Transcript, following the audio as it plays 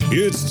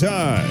It's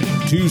time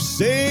to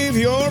save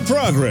your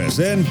progress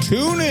and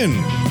tune in.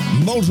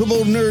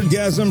 Multiple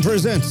Nerdgasm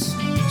presents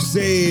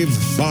Save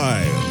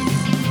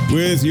File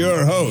with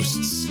your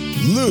hosts,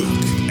 Luke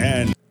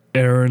and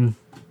Aaron.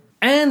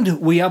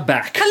 And we are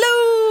back.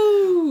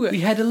 Hello! We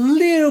had a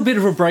little bit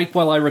of a break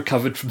while I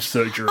recovered from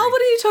surgery. Oh, what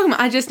are you talking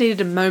about? I just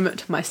needed a moment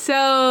to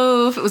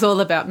myself. It was all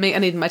about me. I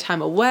needed my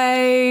time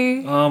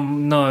away.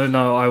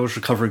 No, I was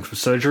recovering from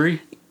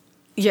surgery.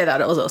 Yeah,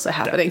 that was also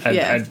happening.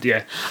 And,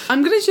 yeah.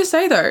 I'm going to just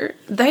say, though,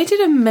 they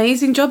did an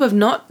amazing job of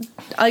not,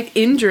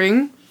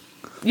 injuring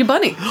your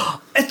bunny.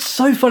 It's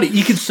so funny.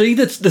 You can see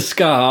the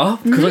scar,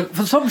 because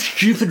for some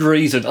stupid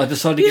reason, I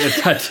decided to get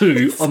a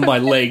tattoo on my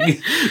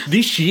leg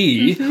this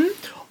year,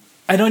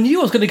 and I knew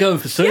I was going to go in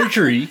for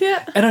surgery,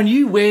 and I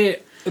knew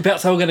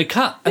whereabouts they were going to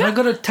cut, and I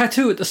got a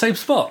tattoo at the same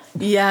spot.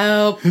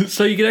 Yep.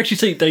 So you can actually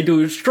see they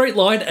do a straight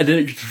line, and then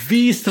it just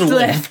veers to the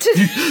left.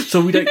 So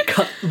we don't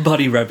cut the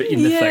bunny rabbit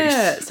in the face.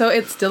 Yeah, so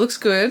it still looks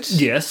good.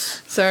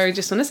 Yes. So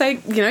just want to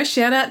say,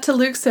 shout out to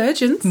Luke's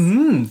surgeons.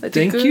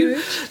 Thank you.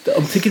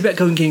 I'm thinking about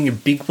getting a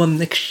big one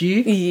next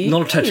year. Yeah.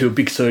 Not a tattoo, a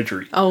big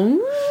surgery. Oh.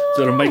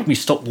 So it'll make me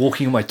stop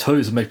walking on my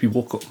toes and make me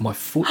walk on my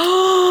foot.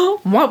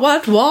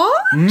 What?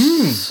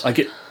 I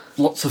get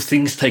lots of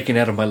things taken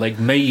out of my leg,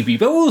 maybe,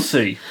 but we'll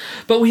see.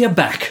 But we are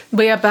back.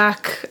 We are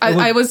back.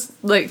 I was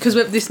like, because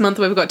this month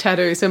we've got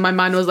tattoos, so my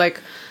mind was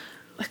like,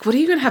 what are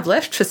you going to have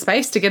left for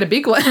space to get a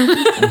big one?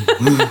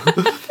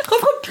 I've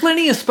got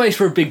plenty of space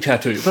for a big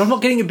tattoo, but I'm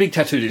not getting a big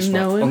tattoo this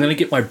month. I'm going to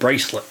get my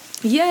bracelet.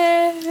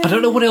 Yeah. I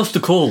don't know what else to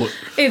call it.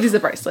 It is a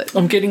bracelet.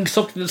 I'm getting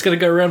something that's going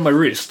to go around my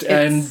wrist,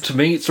 and to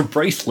me, it's a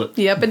bracelet.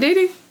 Yep,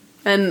 indeed.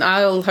 And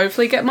I'll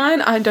hopefully get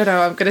mine. I don't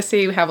know. I'm going to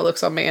see how it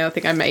looks on me. I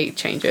think I may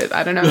change it.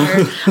 I don't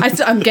know.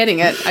 I'm getting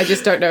it. I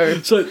just don't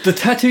know. So the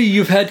tattoo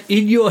you've had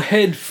in your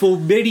head for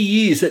many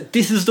years, that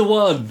this is the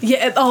one.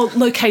 Yeah. Oh,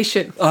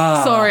 location.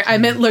 Sorry, I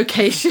meant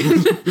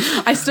location.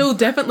 I still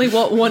definitely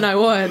want one I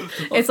want.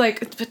 It's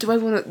like, but do I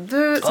want it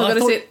there? So I've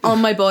got to sit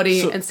on my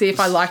body and see if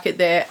I like it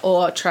there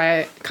or try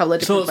a couple of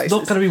different places. So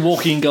it's not going to be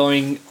walking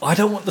going, I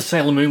don't want the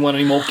Sailor Moon one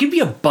anymore. Give me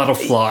a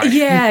butterfly.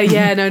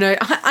 Yeah. No.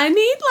 I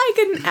need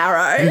an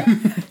arrow.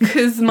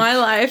 Because my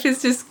life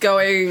is just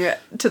going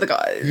to the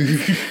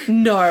gods.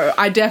 No,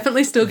 I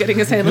definitely still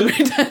getting a Sailor Moon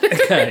tattoo.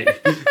 Okay.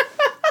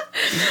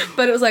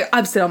 But it was like,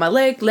 I'm sitting on my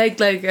leg,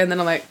 and then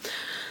I'm like,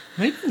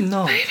 Maybe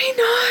not.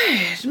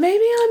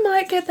 Maybe I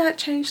might get that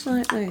changed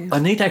slightly. I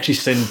need to actually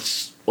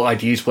send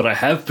ideas what I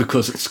have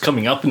because it's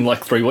coming up in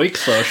 3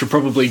 weeks, so I should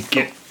probably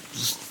get...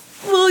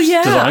 Well,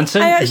 yeah, design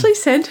sent. I actually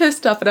sent her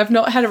stuff and I've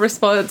not had a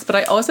response, but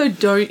I also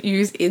don't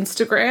use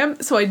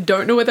Instagram, so I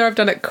don't know whether I've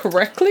done it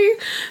correctly.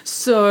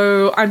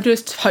 So I'm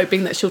just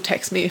hoping that she'll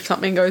text me if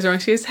something goes wrong.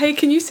 She goes, hey,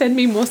 can you send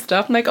me more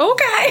stuff? I'm like,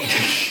 okay.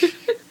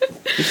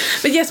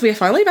 But yes, we are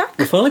finally back.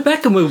 We're finally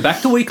back and we're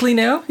back to weekly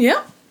now.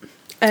 Yeah.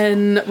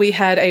 And we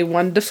had a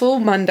wonderful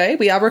Monday.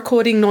 We are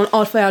recording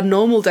off our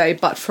normal day,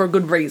 but for a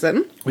good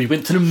reason. We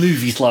went to the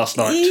movies last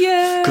night.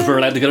 Yeah. Because we're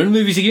allowed to go to the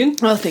movies again.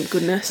 Oh, thank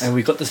goodness. And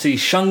we got to see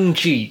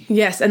Shang-Chi.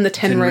 Yes, and the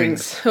 10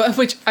 rings,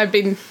 which I've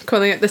been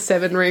calling it the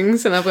 7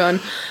 rings, and I've gone,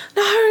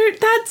 no,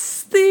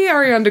 that's the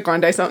Ariana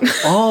Grande song.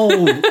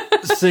 Oh,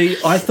 see,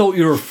 I thought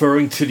you were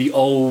referring to the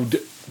old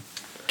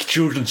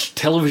children's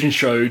television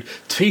show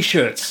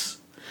T-shirts.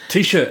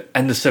 T-shirt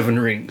and the 7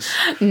 rings.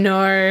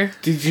 No.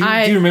 Do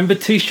you remember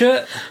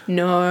T-shirt?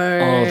 No.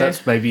 Oh,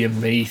 that's maybe a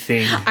me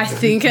thing. I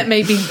think it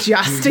may be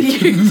just a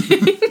you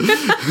thing.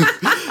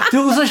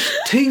 There was a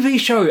TV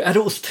show and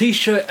it was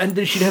T-shirt and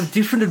then she'd have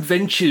different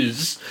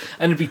adventures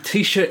and it'd be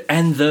T-shirt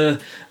and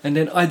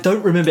then I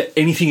don't remember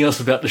anything else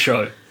about the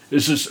show.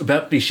 It's just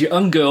about this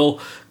young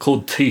girl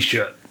called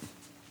T-shirt.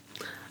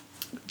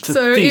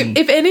 So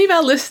if any of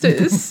our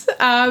listeners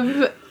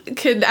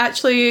can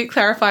actually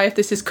clarify if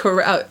this is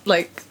correct,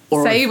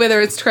 say whether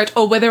it's correct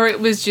or whether it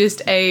was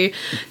just a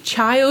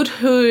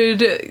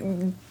childhood,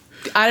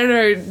 I don't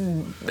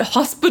know,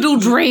 hospital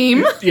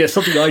dream. Yeah,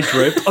 something I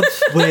dreamt. I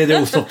swear there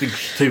was something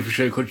TV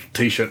show called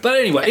T-shirt. But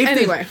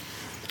anyway.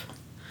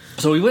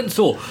 So we went and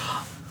saw,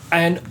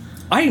 and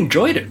I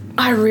enjoyed it.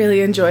 I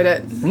really enjoyed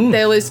it.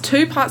 There was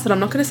 2 parts that I'm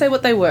not going to say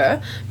what they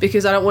were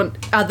because I don't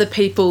want other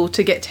people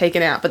to get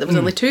taken out, but there was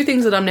only 2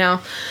 things that I'm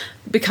now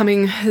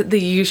becoming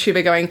the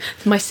YouTuber going,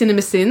 my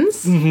cinema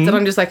sins, that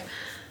I'm just like,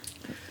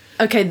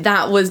 okay,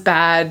 that was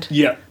bad.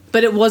 Yeah.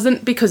 But it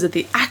wasn't because of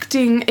the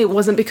acting. It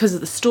wasn't because of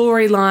the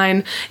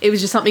storyline. It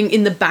was just something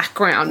in the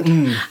background.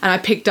 And I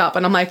picked up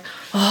and I'm like,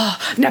 oh,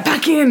 now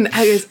back in.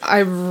 I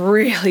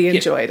really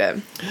enjoyed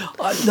it.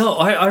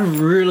 I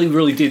really,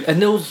 really did. And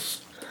there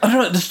was, I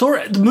don't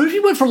know, the movie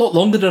went for a lot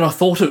longer than I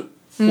thought it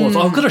was.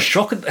 I got a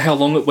shock at how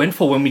long it went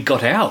for when we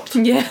got out.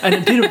 Yeah. And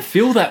it didn't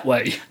feel that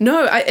way.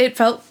 No, it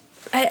felt...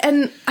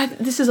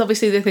 this is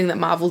obviously the thing that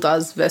Marvel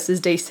does versus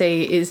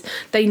DC is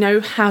they know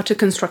how to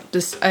construct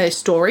a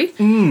story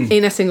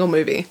in a single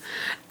movie.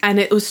 And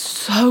it was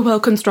so well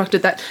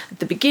constructed that at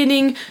the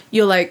beginning,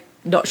 you're like,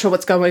 not sure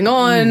what's going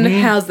on,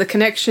 how's the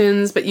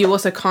connections, but you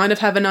also kind of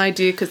have an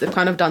idea because they've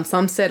kind of done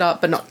some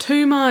setup, but not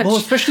too much. Well,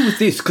 especially with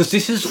this, because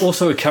this is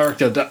also a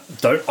character that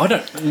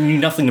I knew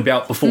nothing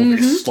about before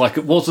this. Like,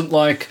 it wasn't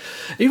like,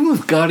 even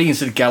with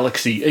Guardians of the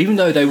Galaxy, even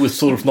though they were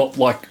sort of not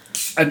like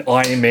an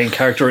Iron Man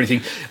character or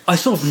anything, I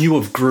sort of knew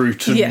of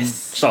Groot and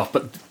stuff,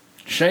 but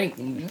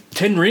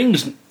Ten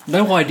Rings,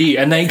 no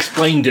idea, and they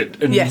explained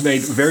it and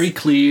made it very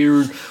clear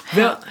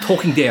without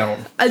talking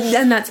down.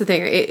 And that's the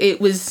thing.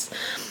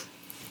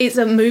 It's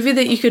a movie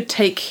that you could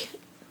take,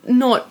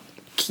 not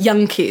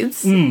young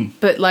kids,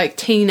 but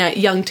like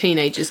young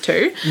teenagers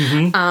too,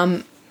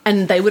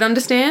 and they would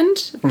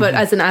understand. But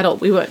as an adult,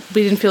 we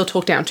didn't feel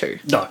talked down to.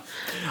 No,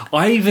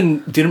 I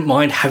even didn't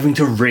mind having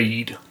to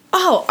read.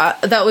 Oh,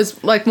 that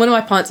was like one of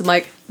my points. I'm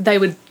like, they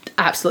would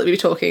absolutely be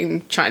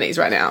talking Chinese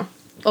right now.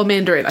 Or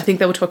Mandarin. I think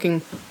they were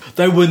talking...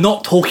 They were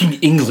not talking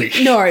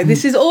English. No,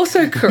 this is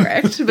also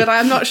correct, but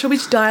I'm not sure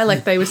which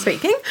dialect they were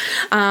speaking.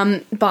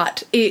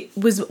 But it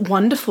was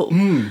wonderful.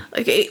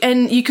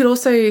 And you could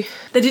also...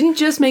 They didn't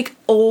just make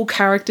all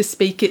characters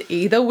speak it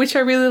either, which I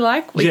really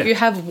like. Like, you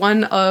have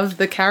one of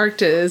the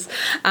characters,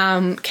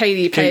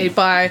 Katie, played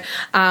by...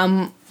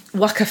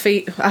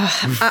 Wakafina.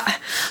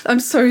 I'm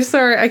so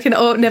sorry. I can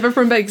never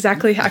remember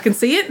exactly how I can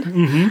see it.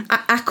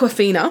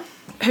 Aquafina,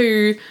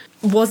 who...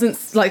 wasn't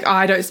like,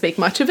 I don't speak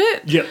much of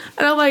it. Yep.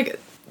 And I'm like,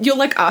 you're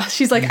like us.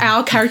 She's like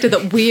our character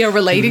that we are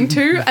relating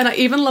to. And I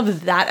even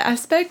love that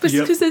aspect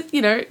because,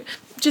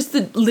 just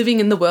the living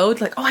in the world,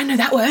 like, oh, I know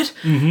that word.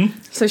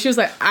 So she was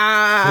like,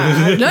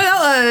 no,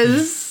 that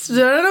was, I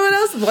don't know what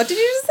else. What did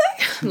you just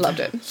say? Loved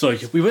it. So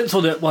we went and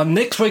saw that one.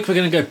 Next week we're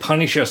going to go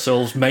punish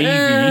ourselves,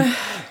 maybe,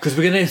 because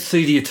we're going to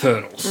see the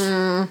Eternals,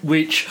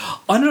 which,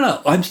 I don't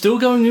know, I'm still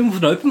going in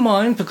with an open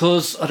mind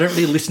because I don't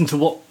really listen to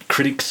what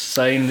critics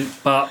saying,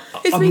 but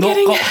I've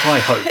not got high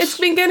hopes. It's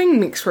been getting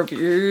mixed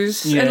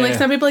reviews, and like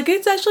some people are like,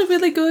 it's actually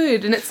really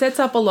good, and it sets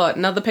up a lot,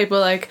 and other people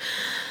are like,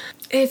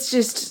 it's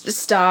just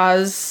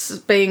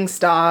stars being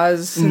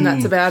stars, and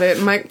that's about it.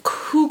 I'm like,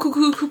 cool.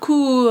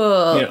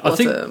 Yeah, I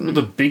think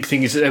the big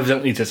thing is that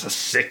evidently there's a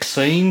sex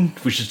scene,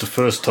 which is the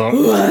first time.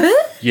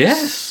 What?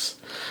 Yes.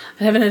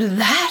 I haven't heard of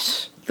that.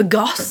 The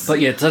goss. But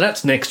yeah, so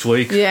that's next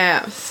week.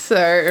 Yeah,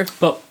 so...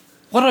 But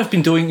what I've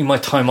been doing in my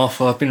time off,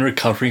 I've been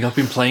recovering, I've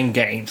been playing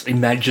games.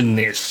 Imagine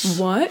this.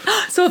 What?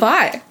 So have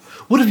I.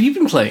 What have you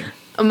been playing?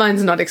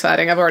 Mine's not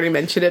exciting, I've already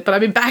mentioned it, but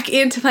I've been back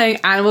into playing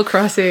Animal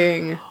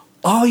Crossing.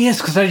 Oh, yes,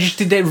 because I just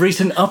did that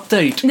recent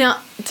update.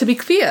 Now, to be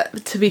fair,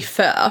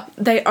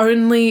 they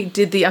only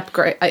did the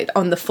upgrade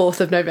on the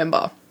 4th of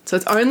November. So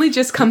it's only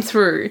just come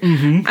through,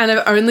 and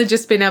I've only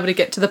just been able to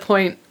get to the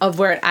point of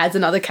where it adds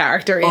another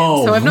character in.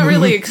 Oh. So I've not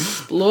really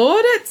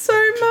explored it so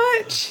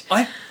much.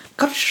 I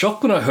got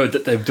shocked when I heard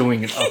that they're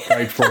doing an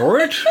upgrade for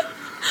it.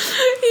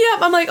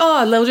 Yep, I'm like,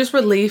 oh, they'll just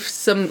release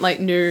some like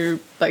new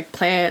like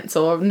plants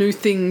or new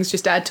things,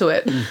 just add to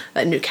it.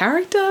 A new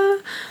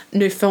character,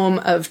 new form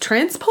of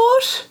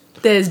transport.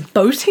 There's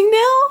boating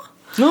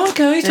now.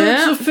 Okay, so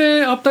it's a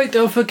fair update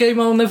though for a game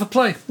I'll never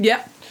play.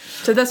 Yep.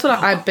 So that's what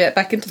I bet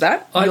back into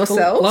that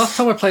yourself. Last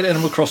time I played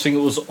Animal Crossing,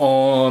 it was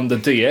on the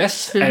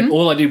DS, and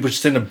all I did was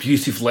send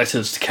abusive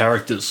letters to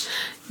characters.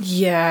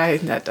 Yeah,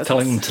 that does.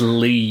 Telling them to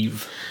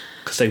leave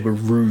because they were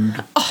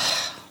rude.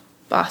 Oh,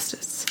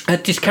 bastards. I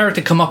had this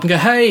character come up and go,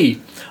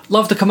 hey,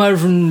 love to come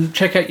over and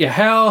check out your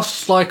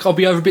house, like I'll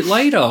be over a bit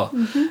later.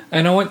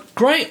 And I went,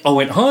 great. I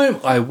went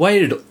home, I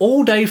waited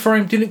all day for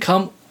him, didn't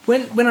come.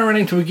 When I ran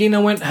into him again, I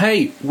went,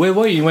 hey, where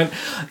were you? He went,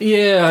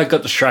 yeah, I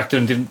got distracted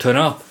and didn't turn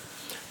up.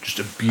 Just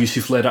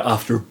abusive letter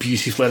after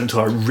abusive letter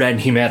until I ran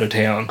him out of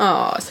town.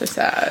 Oh, so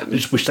sad. I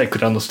just wish they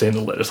could understand the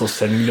letters I was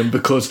sending them,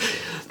 because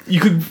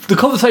the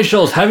conversation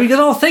I was having is,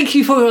 oh, thank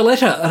you for your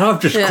letter. And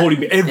I've just called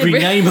him every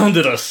name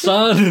under the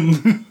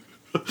sun.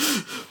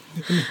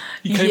 And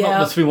he came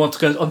up with me once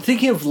and goes, I'm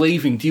thinking of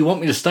leaving. Do you want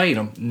me to stay? And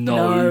I'm,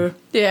 no.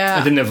 Yeah.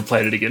 And then never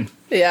played it again.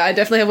 Yeah, I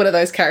definitely have one of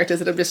those characters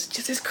that are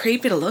just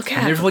creepy to look at.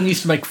 And everyone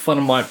used to make fun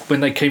of when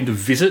they came to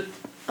visit.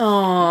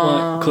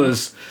 Oh.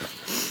 Because...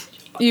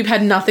 You've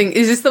had nothing.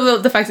 Is this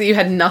the fact that you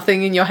had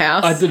nothing in your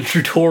house? I did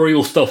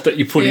tutorial stuff that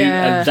you put in,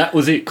 and that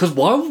was it. Because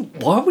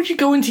why would you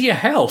go into your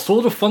house?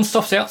 All the fun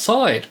stuff's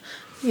outside.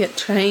 You get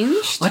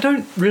changed? I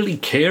don't really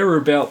care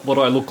about what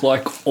I look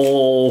like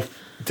or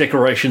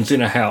decorations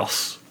in a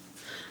house.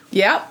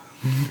 Yep.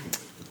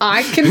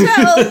 I can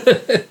tell.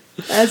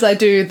 As I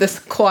do this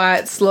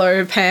quiet,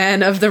 slow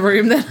pan of the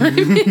room that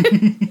I'm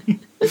in.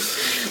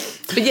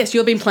 But yes,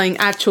 you've been playing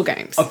actual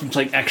games. I've been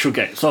playing actual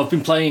games. So I've been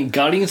playing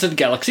Guardians of the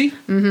Galaxy,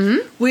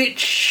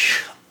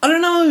 which, I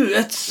don't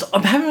know,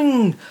 I'm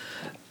having...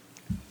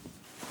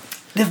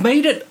 They've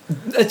made it...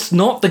 It's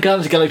not the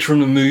Guardians of the Galaxy from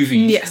the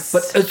movies. Yes.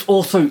 But it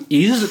also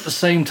is at the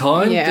same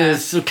time. Yeah.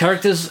 There's the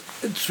characters,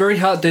 it's very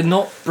hard, they're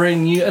not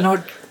brand new, and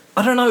I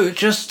don't know, it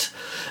just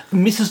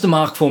misses the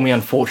mark for me,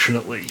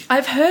 unfortunately.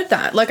 I've heard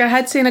that. Like, I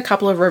had seen a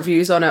couple of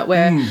reviews on it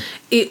where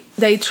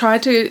they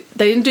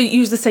didn't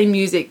use the same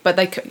music, but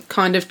they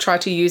kind of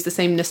tried to use the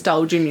same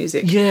nostalgia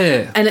music.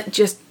 Yeah. And it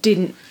just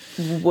didn't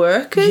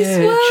work as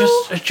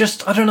well.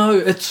 Just I don't know.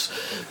 It's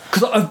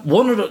because I've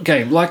wanted a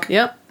game like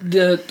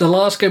the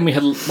last game we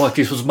had like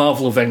this was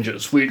Marvel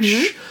Avengers,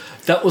 which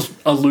that was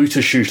a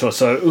looter shooter.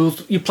 So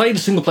you played a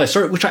single player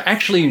story, which I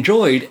actually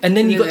enjoyed, and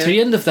then you got to the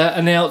end of that,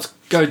 and now it's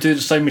go do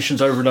the same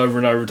missions over and over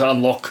and over to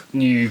unlock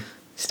new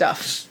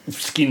stuff,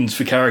 skins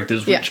for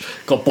characters, which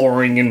got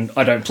boring and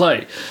I don't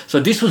play. So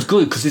this was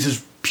good because this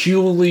is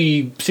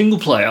purely single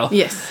player.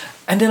 Yes.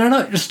 And then I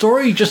know the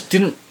story just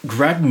didn't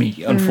grab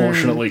me,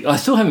 unfortunately. I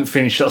still haven't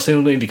finished it. I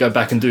still need to go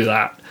back and do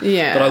that.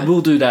 Yeah. But I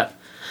will do that.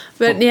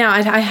 But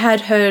I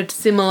had heard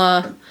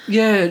similar...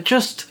 Yeah,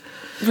 just...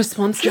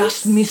 responses.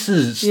 Just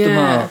misses the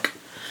mark.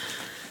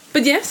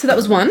 But yeah, so that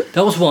was one.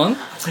 That was one.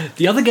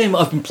 The other game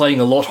I've been playing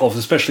a lot of,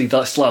 especially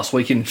this last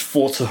weekend, is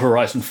Forza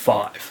Horizon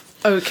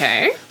 5.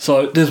 Okay.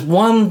 So there's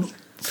one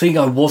thing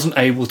I wasn't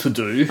able to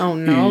do. Oh,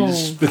 no.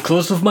 Is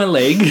because of my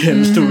leg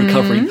and still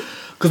recovering.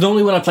 Because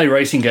normally when I play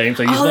racing games,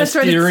 I use my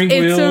steering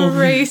wheel. It's a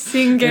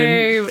racing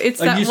game.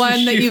 It's that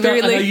one that you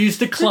really... And I use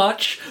the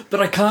clutch,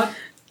 but I can't...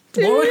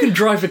 While I can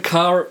drive a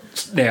car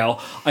now,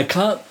 I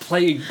can't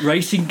play a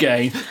racing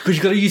game because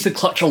you've got to use the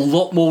clutch a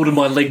lot more than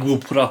my leg will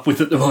put up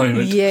with at the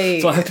moment. Yay.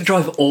 So I have to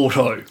drive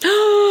auto.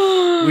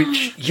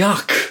 Which,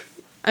 yuck.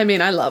 I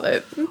mean, I love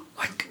it.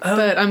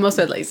 But I'm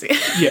also lazy.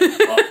 Yeah.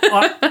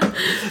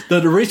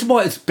 The reason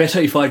why it's better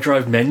if I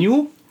drive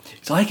manual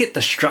is I get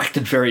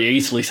distracted very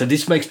easily, so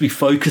this makes me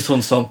focus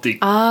on something.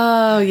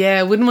 Oh, yeah.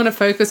 I wouldn't want to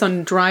focus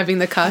on driving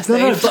the car safe.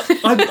 No, but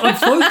I'm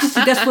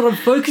focusing. That's what I'm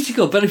focusing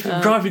on. But if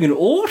you're driving an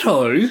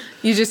auto...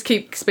 You just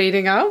keep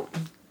speeding up?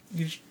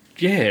 Just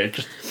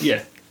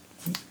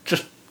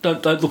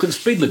don't look at the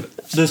speed limit.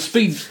 The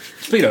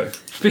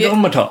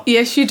speedometer.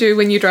 Yes, you do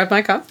when you drive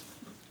my car.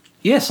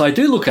 Yes, I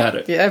do look at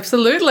it. Yeah,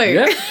 absolutely.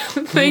 Yeah.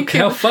 Thank you.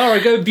 How far I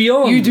go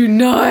beyond. You do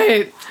not.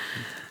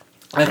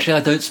 Actually, I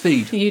don't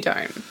speed. You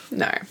don't.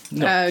 No.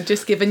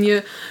 Just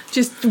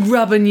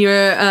rubbing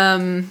your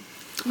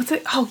what's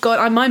it? Oh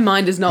God, my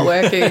mind is not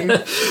working.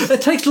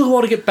 It takes a little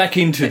while to get back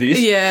into this.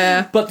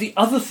 Yeah. But the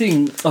other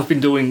thing I've been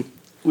doing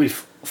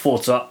with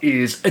Forza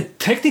is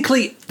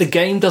technically the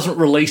game doesn't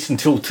release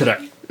until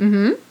today.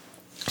 Mm-hmm.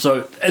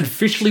 So it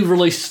officially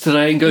releases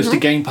today and goes to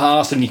Game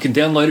Pass, and you can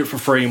download it for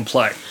free and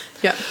play.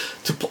 Yeah.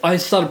 I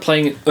started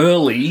playing it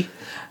early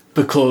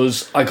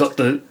because I got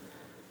the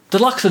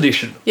Deluxe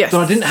Edition. Yes. But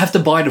I didn't have to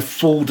buy the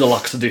full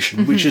Deluxe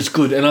Edition, which is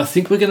good. And I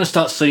think we're going to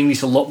start seeing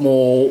this a lot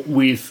more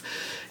with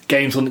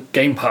games on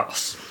Game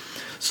Pass.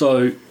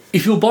 So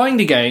if you're buying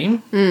the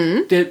game,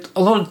 they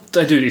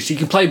do this. You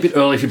can play a bit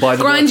early if you buy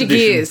the Deluxe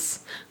Edition.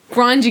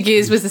 Grind your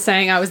gears was the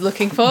saying I was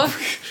looking for.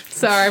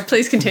 Sorry,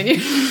 please continue.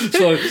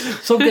 So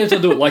some games I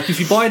do it. Like if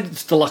you buy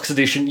the Deluxe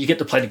Edition, you get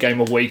to play the game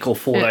a week or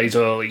 4 days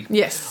early.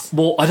 Yes.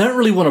 Well, I don't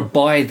really want to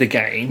buy the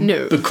game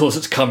because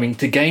it's coming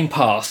to Game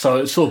Pass, so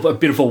it's sort of a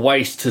bit of a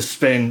waste to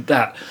spend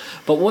that.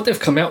 But what they've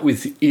come out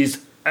with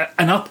is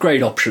an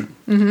upgrade option.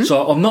 Mm-hmm.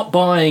 So I'm not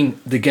buying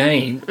the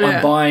game,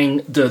 I'm buying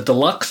the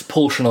deluxe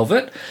portion of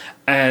it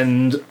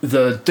and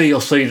the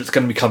DLC that's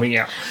going to be coming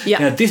out. Yeah.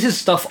 Now, this is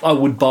stuff I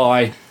would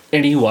buy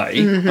anyway.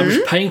 I'm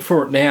just paying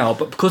for it now,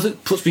 but because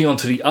it puts me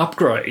onto the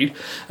upgrade,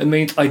 it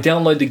means I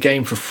download the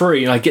game for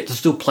free and I get to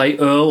still play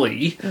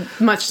early.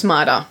 Much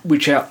smarter.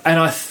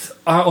 I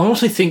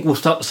honestly think we'll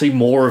start to see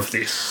more of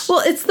this.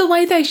 Well, it's the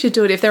way they should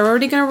do it. If they're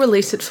already going to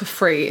release it for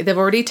free, they've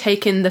already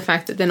taken the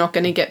fact that they're not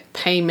going to get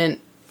payment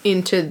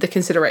into the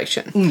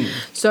consideration.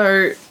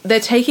 So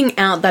they're taking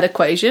out that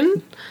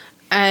equation,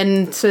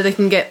 and so they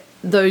can get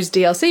those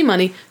DLC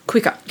money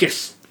quicker.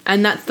 Yes.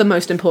 And that's the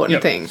most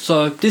important thing.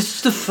 So this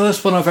is the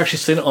first one I've actually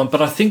seen it on,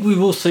 but I think we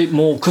will see it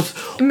more because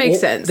it makes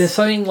sense. They're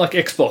saying like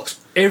Xbox,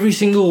 every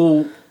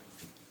single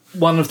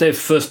one of their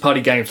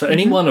first-party games, so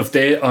any one of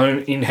their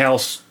own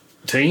in-house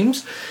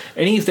teams,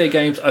 any of their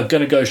games are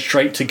going to go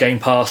straight to Game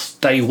Pass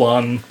day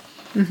one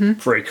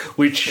free,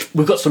 which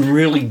we've got some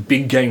really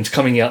big games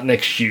coming out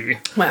next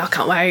year. Wow, I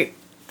can't wait.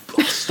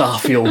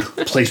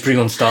 Starfield. Please bring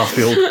on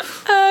Starfield.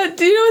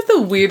 Do you know what's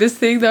the weirdest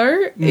thing,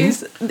 though?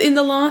 Is in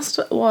the last,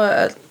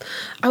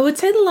 I would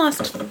say the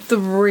last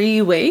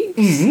 3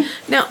 weeks.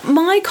 Now,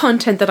 my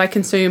content that I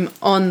consume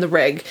on the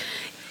reg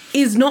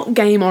is not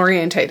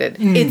game-orientated.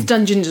 It's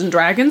Dungeons and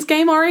Dragons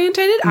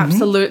game-orientated,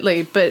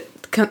 absolutely. But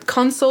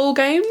console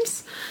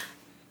games,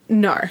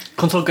 no.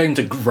 Console games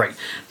are great.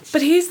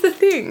 But here's the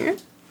thing.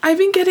 I've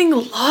been getting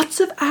lots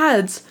of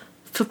ads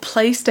for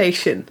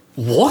PlayStation.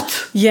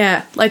 What?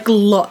 Yeah, like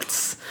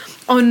lots.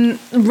 On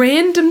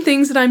random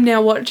things that I'm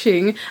now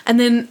watching, and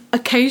then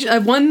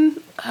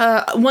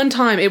one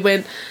time it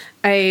went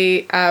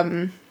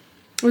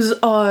was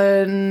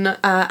on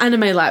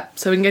Anime Lab,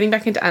 so I'm getting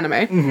back into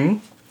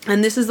anime.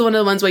 And this is one of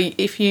the ones where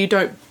if you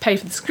don't pay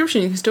for the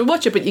subscription, you can still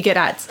watch it, but you get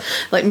ads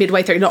like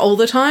midway through, not all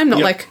the time,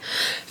 not like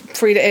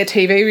free-to-air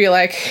TV where you're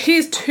like,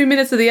 here's 2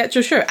 minutes of the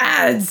actual show,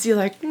 ads. You're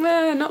like,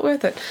 nah, not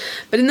worth it.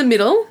 But in the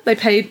middle, they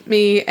paid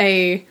me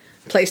a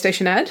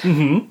PlayStation ad.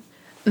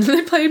 And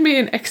they played me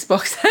an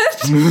Xbox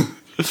ad.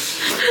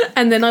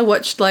 And then I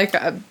watched like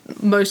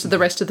most of the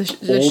rest of the show.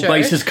 All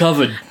bases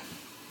covered.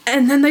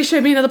 And then they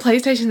showed me another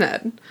PlayStation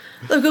ad.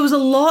 Like, there was a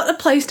lot of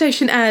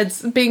PlayStation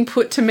ads being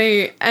put to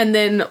me, and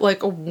then,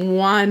 like,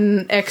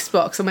 one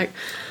Xbox. I'm like,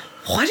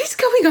 what is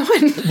going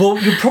on? Well,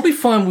 you'll probably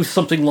find with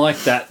something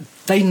like that,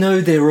 they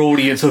know their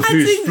audience of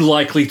who's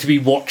likely to be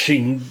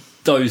watching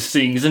those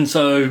things. And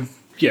so,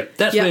 yeah,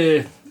 that's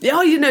where...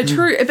 Oh, you know,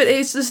 true. But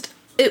it's just...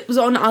 It was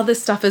on other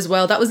stuff as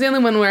well. That was the only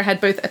one where I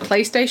had both a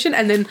PlayStation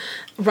and then,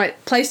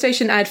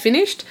 PlayStation ad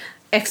finished,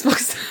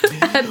 Xbox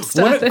ad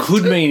started. What it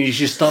could mean is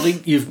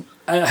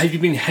have you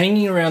been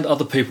hanging around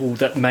other people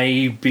that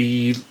may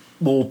be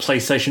more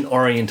PlayStation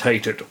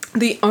orientated?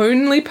 The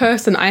only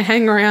person I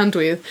hang around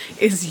with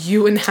is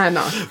you and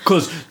Hannah.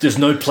 Because there's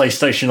no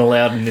PlayStation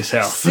allowed in this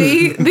house.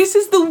 See, this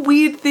is the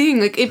weird thing.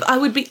 Like, I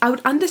would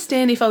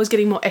understand if I was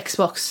getting more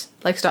Xbox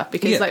like stuff,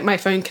 because like my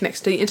phone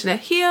connects to the internet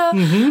here.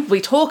 We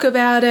talk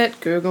about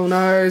it. Google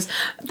knows,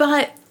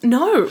 but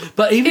no.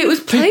 But even it was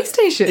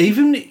PlayStation.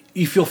 Even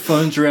if your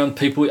phone's around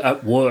people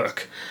at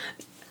work,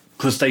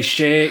 because they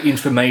share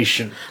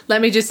information.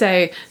 Let me just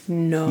say,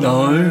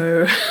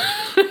 no.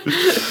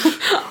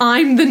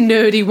 I'm the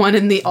nerdy one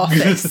in the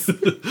office.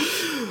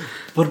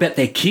 What about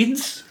their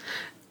kids?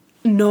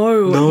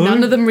 No,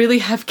 none of them really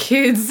have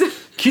kids.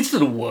 Kids are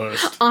the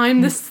worst. I'm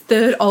the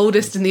third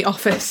oldest in the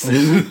office.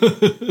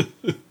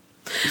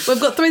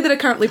 We've got 3 that are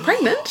currently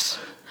pregnant,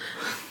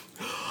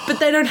 but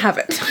they don't have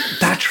it.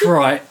 That's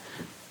right.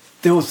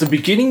 There was the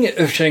beginning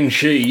of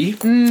Shang-Chi.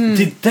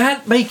 Did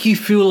that make you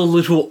feel a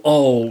little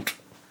old?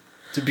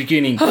 The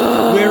beginning,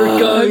 where it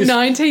goes.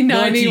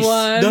 1991.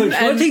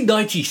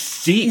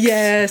 1996.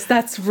 Yes,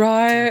 that's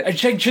right. And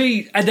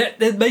Shang-Chi, and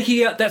they're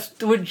making out that's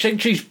when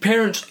Shang-Chi's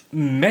parents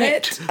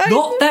met.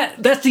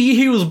 That's the year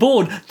he was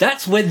born.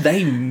 That's when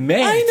they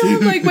met. I know,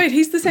 I'm like, wait,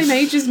 he's the same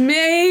age as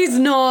me? He's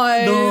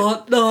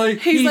not. No.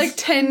 He's like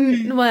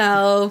 10,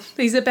 well,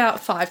 he's about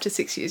 5 to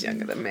 6 years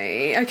younger than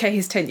me. Okay,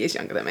 he's 10 years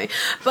younger than me.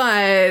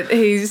 But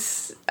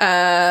he's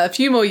a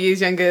few more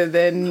years younger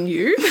than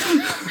you.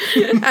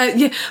 But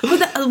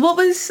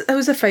it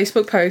was a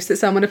Facebook post that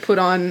someone had put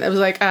on. It was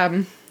like,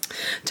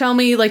 tell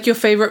me like your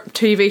favorite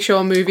TV show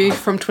or movie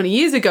from 20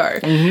 years ago.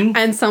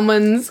 And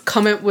someone's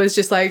comment was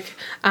just like,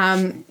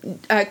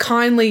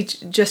 kindly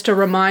just a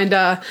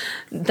reminder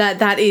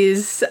that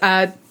is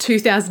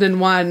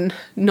 2001,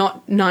 not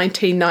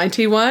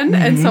 1991.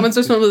 And someone's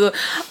response was,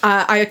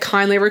 I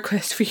kindly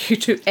request for you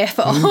to F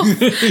off.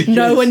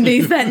 No one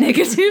needs that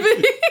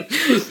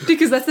negativity.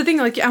 Because that's the thing,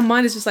 like our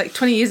mind is just like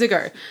 20 years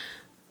ago.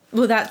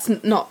 Well, that's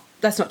not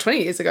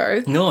 20 years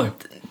ago. No.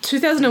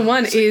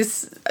 2001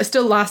 is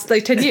still last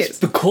like 10 years.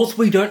 Because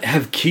we don't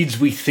have kids,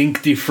 we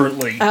think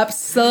differently.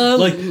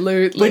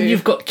 Absolutely. Like, when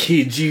you've got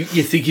kids, you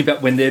think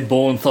about when they're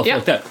born, stuff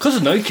like that. Because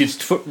of no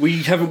kids,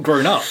 we haven't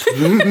grown up.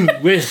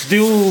 we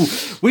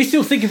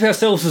still think of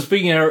ourselves as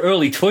being in our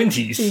early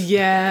 20s.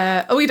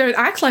 Yeah. We don't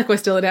act like we're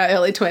still in our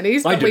early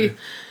 20s. I do.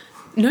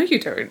 No, you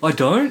don't. I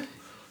don't?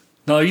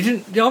 No, you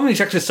didn't. I'm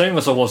exactly the same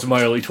as I was in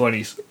my early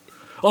 20s.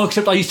 Oh,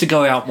 except I used to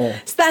go out more.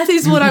 That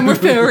is what I'm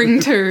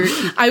referring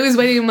to. I was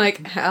waiting, I'm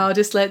like, I'll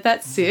just let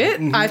that sit.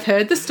 I've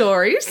heard the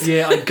stories.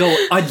 Yeah,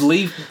 I'd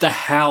leave the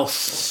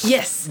house.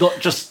 Yes.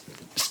 Not just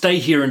stay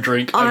here and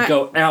drink. I'd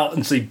go out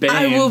and see bands.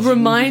 I will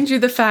remind you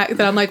the fact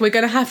that I'm like, we're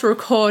going to have to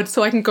record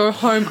so I can go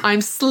home.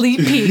 I'm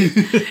sleepy.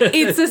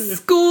 It's a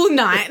school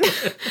night.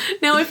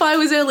 Now, if I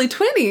was early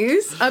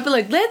 20s, I'd be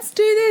like, let's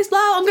do this.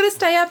 Well, I'm going to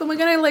stay up and we're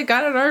going to, like,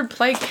 I don't know,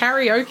 play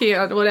karaoke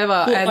or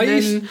whatever. Well,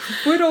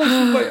 when I was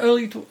in my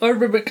early... I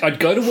remember I'd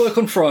go to work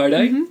on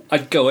Friday.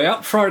 I'd go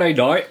out Friday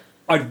night.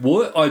 I'd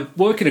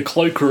work in a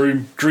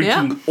cloakroom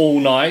drinking all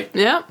night.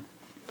 Yeah.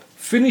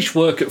 Finish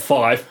work at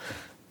 5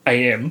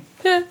 a.m.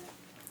 Yeah.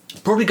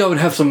 Probably go and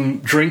have some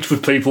drinks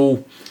with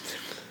people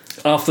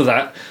after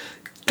that.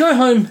 Go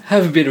home,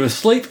 have a bit of a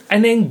sleep,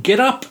 and then get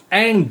up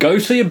and go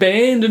see a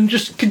band and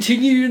just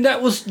continue. And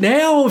that was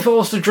now, if I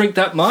was to drink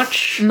that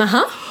much,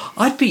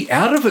 I'd be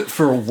out of it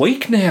for a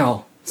week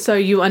now. So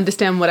you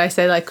understand what I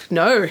say, like,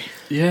 no.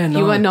 Yeah, no.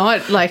 You are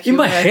not, like... In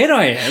my head,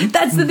 I am.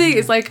 That's the thing.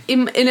 It's like,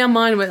 in our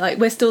mind,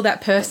 we're still that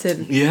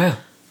person. Yeah.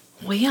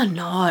 We are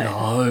not.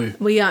 No.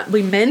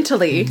 We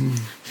mentally...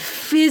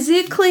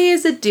 Physically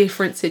is a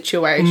different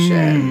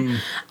situation.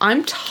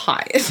 I'm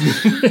tired.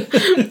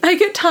 I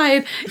get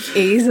tired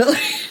easily.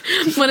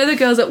 One of the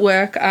girls at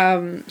work,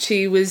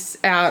 she was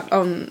out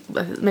on,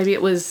 maybe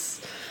it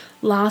was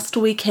last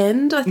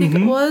weekend, I think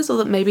it was,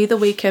 or maybe the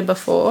weekend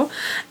before,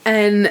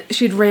 and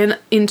she'd ran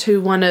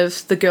into one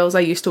of the girls I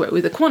used to work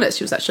with at Qantas.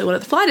 She was actually one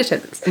of the flight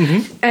attendants.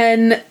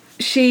 And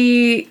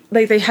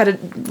they had a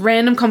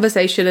random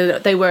conversation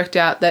and they worked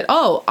out that,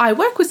 I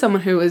work with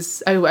someone who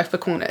worked for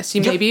Qantas.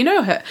 Maybe you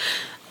know her.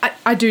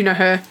 I do know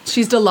her.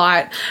 She's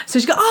delight. So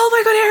she goes, oh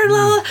my God, Erin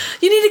Lala,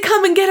 you need to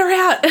come and get her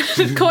out.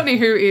 Courtney,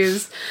 who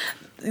is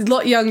a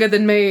lot younger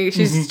than me,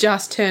 she's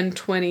just turned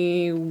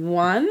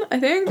 21, I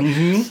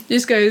think.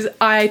 Just goes,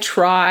 I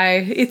try.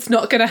 It's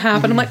not going to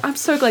happen. I'm like, I'm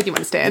so glad you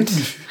understand.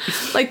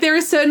 Like, there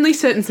are certainly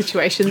certain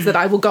situations that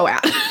I will go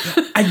out.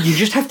 And you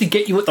just have to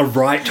get you at the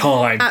right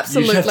time.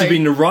 Absolutely. You just have to be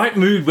in the right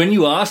mood when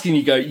you ask and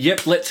you go,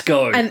 yep, let's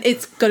go. And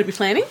it's got to be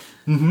planning.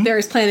 There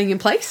is planning in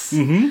place.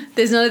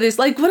 There's none of this,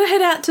 like, want to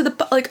head out to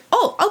the... Like,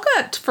 oh, I'll go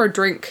out for a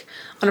drink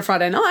on a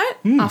Friday night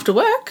after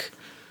work.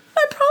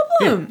 No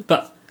problem. Yeah,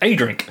 but a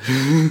drink.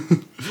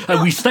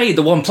 And we stay at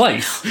the one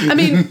place. I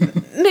mean,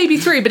 maybe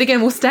 3, but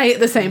again, we'll stay at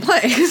the same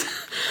place.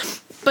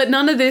 But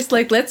none of this,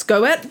 like, let's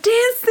go out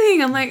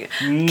dancing. I'm like,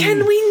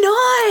 can we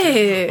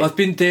not? I've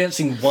been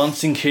dancing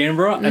once in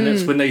Canberra, and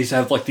it's when they used to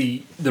have, like,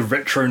 the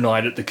retro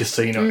night at the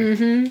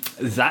casino.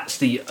 That's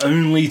the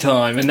only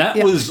time, and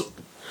that was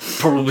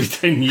probably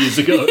 10 years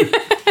ago.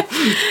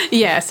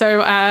 Yeah, so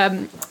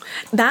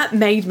that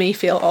made me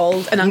feel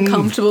old and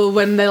uncomfortable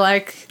when they're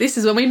like, this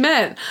is when we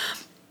met.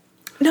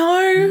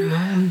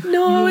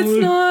 No,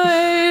 it's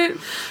not.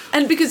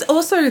 And because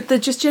also the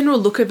just general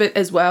look of it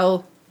as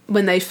well,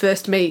 when they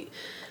first meet,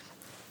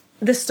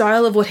 the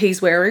style of what he's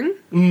wearing,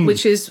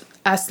 which is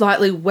a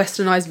slightly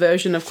westernized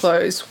version of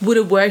clothes, would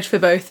have worked for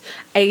both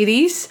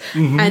 80s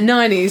and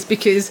 90s,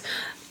 because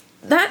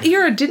that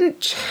era didn't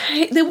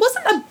change. There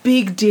wasn't a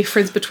big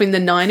difference between the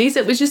 90s.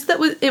 It was just that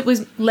it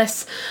was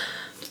less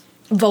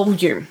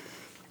volume.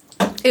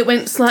 It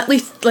went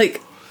slightly,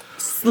 like,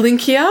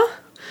 slinkier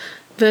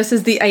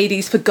versus the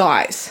 80s for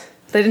guys.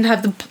 They didn't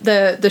have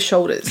the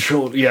shoulders.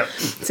 Sure, yeah.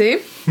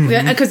 See?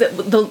 Yeah, because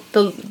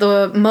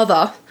the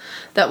mother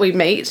that we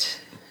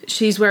meet,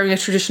 she's wearing a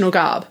traditional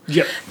garb.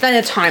 Yep. They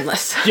are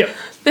timeless. Yep.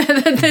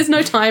 There's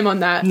no time on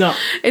that. No.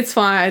 It's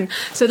fine.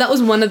 So that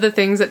was one of the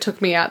things that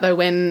took me out, though,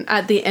 when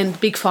at the end,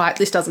 big fight,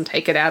 this doesn't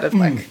take it out of,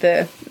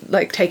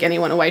 like, take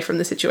anyone away from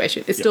the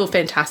situation. It's still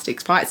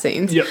fantastic fight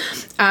scenes. Yep.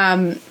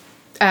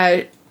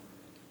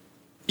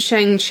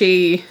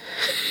 Shang-Chi,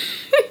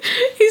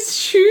 his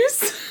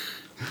shoes...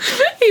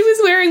 He was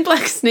wearing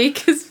black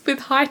sneakers with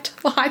high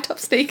top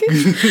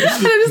sneakers. And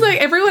it was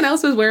like everyone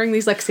else was wearing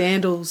these like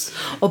sandals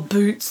or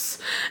boots,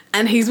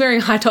 and he's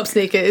wearing high top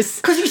sneakers.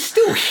 Because he's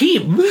still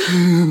him.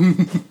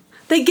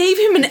 They gave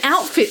him an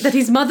outfit that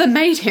his mother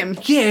made him.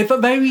 Yeah, but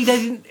maybe they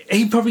didn't...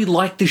 He probably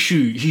liked his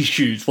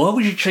shoes. Why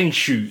would you change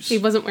shoes? He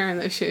wasn't wearing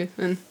those shoes.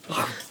 And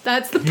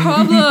that's the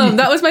problem.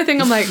 That was my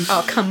thing. I'm like,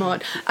 oh, come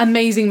on.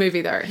 Amazing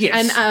movie, though.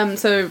 Yes. And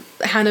so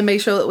Hannah made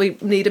sure that we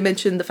need to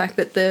mention the fact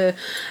that the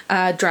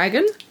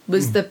dragon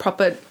was the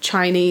proper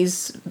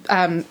Chinese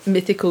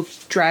mythical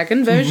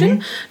dragon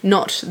version,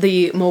 not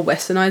the more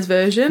westernized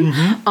version.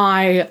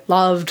 I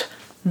loved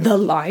the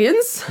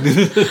lions.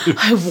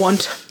 I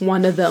want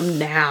one of them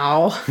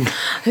now.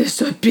 They're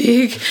so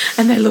big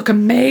and they look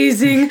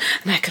amazing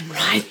and I can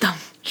ride them.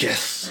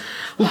 Yes.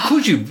 Well,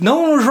 could you?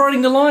 No one was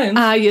riding the lions.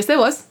 Yes, there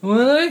was.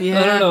 Were they? Yeah.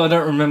 I don't know. I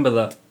don't remember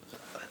that.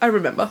 I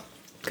remember.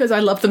 Because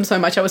I loved them so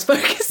much I was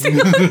focusing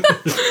on them.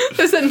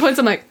 At certain points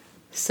I'm like,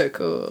 so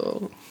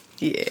cool.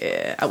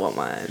 Yeah, I want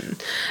one.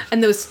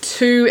 And there was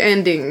 2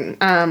 ending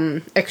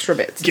extra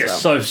bits as well.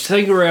 So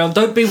sitting around,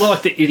 don't be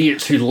like the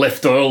idiots who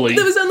left early.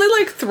 There was only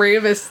like 3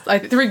 of us,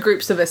 like 3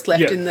 groups of us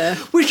left in the...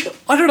 Which,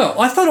 I don't know,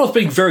 I thought I was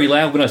being very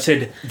loud when I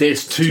said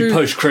there's 2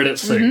 post-credit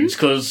scenes,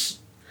 because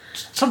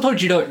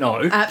sometimes you don't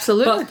know.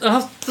 Absolutely.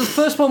 But the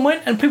first one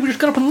went and people just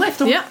got up and left.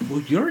 Yeah.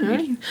 Well, you're an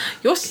idiot.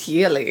 You're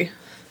silly.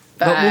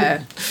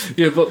 Bad.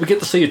 But we get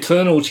to see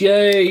Eternals,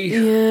 yay.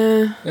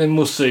 Yeah. And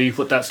we'll see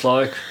what that's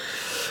like.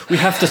 We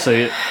have to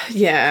see it.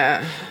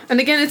 Yeah. And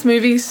again, it's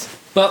movies.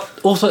 But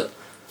also,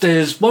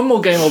 there's one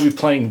more game I'll be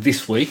playing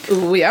this week.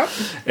 Ooh, yeah.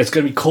 It's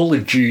going to be Call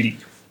of Duty.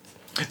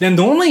 Now,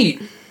 normally,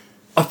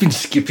 I've been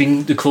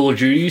skipping the Call of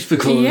Duties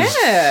because...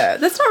 Yeah,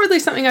 that's not really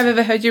something I've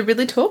ever heard you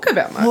really talk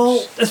about much.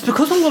 Well, it's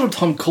because a lot of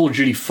time Call of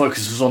Duty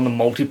focuses on the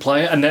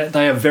multiplayer, and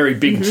they are very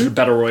big into the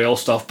Battle Royale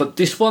stuff. But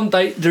this one,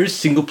 there is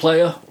single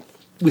player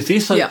with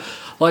this. So,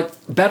 like,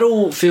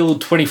 Battlefield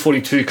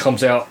 2042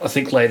 comes out, I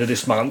think, later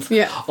this month.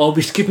 Yeah. I'll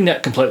be skipping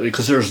that completely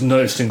because there is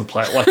no single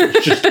player. Like,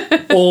 it's just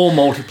all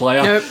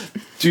multiplayer. Nope.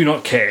 Do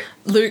not care.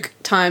 Luke,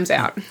 time's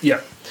out. Yeah.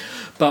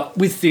 But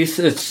with this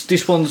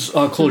one's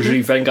Call of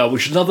Duty Vanguard,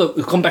 which is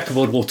we've gone back to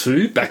World War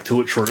II, back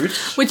to its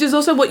roots. Which is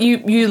also what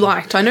you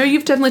liked. I know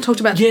you've definitely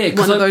talked about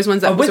one of those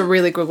ones that was a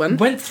really good one.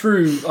 Went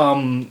through,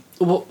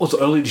 what was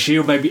it, early this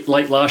year or maybe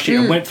late last year,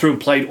 and went through and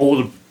played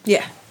all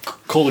the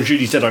Call of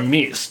Duties that I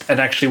missed and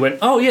actually went,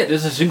 oh yeah,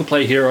 there's a single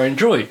player here I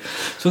enjoy.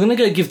 So I'm going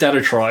to go give that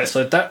a try.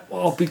 So that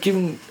I'll be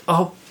giving...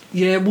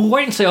 Yeah, we'll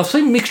wait and see. I've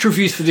seen mixed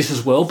reviews for this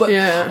as well, but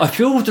I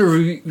feel with the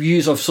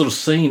reviews I've sort of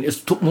seen,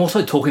 it's more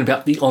so talking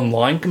about the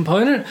online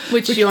component.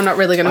 Which you're not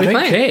really going to be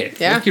playing. I don't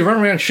care. Yeah. Like, you run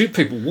around and shoot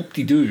people,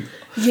 whoop-de-doo.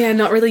 Yeah,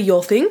 not really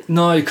your thing.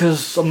 No,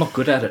 because I'm not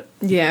good at it.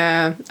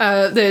 Yeah.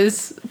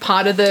 There's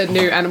part of the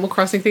new Animal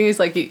Crossing thing is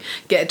like you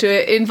get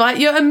to invite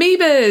your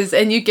amoebas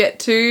and you get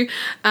to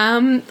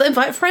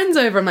invite friends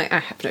over. I'm like, I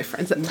have no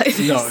friends that play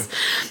this. No.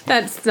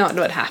 That's not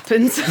what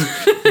happens.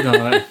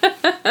 No.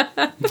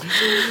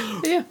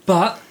 Yeah.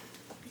 But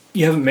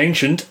you haven't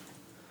mentioned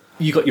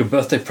you got your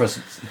birthday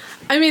presents.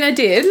 I mean, I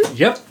did.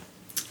 Yep.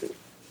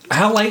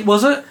 How late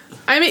was it?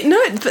 I mean,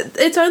 no,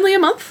 it's only a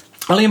month.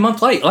 Only a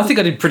month late. I think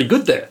I did pretty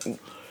good there.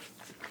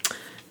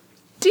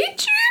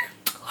 Did you?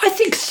 I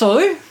think so.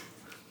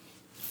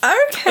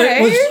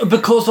 Okay. It was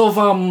because of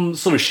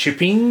sort of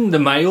shipping. The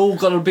mail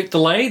got a bit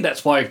delayed.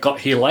 That's why it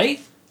got here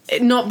late.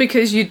 not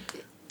because you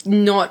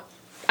not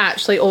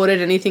actually ordered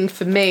anything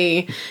for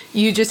me.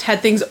 You just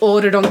had things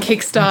ordered on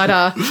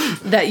Kickstarter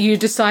that you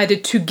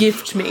decided to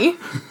gift me.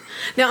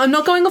 Now, I'm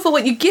not going off of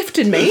what you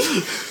gifted me.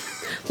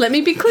 Let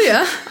me be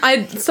clear.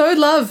 I so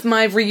love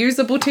my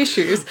reusable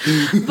tissues.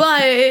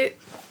 But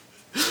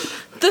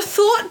the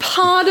thought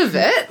part of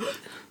it...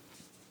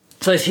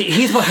 So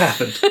here's what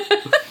happened.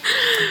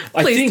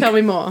 Please tell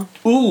me more.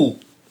 Ooh,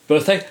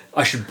 birthday,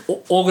 I should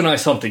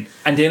organise something.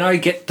 And then I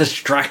get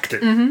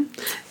distracted.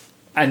 Mm-hmm.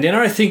 And then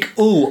I think,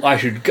 ooh, I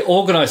should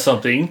organise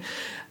something,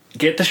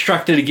 get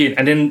distracted again,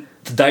 and then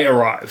the day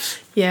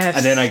arrives. Yes.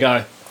 And then I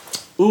go,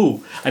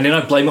 ooh, and then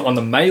I blame it on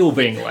the mail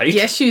being late.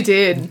 Yes, you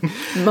did.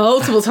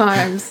 Multiple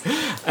times.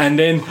 And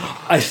then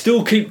I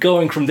still keep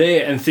going from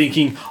there and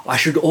thinking I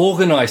should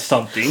organise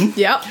something.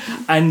 Yep.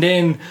 And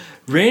then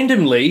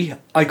randomly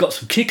I got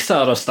some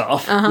Kickstarter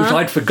stuff, which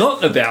I'd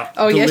forgotten about.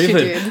 Oh, delivered. Yes, you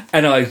did.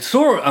 And I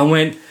saw it and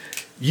went,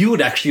 you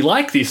would actually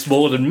like this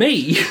more than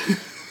me.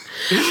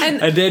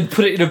 And then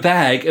put it in a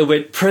bag and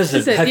went,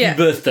 present, happy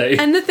birthday.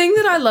 And the thing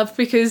that I love,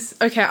 because,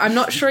 okay, I'm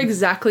not sure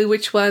exactly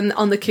which one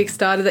on the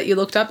Kickstarter that you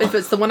looked up, if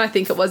it's the one I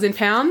think it was in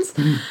pounds.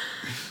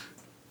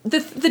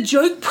 The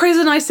joke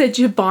present I said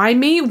you buy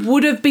me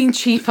would have been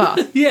cheaper.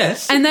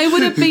 Yes. And they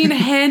would have been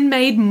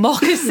handmade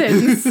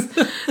moccasins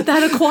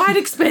that are quite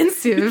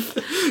expensive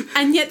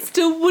and yet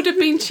still would have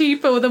been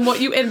cheaper than what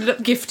you ended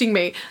up gifting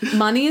me.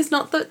 Money isn't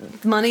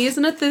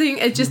a thing.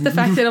 It's just the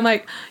fact that I'm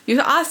like, you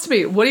asked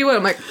me, what do you want?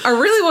 I'm like, I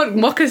really want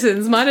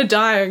moccasins. Mine are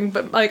dying,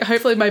 but like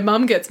hopefully my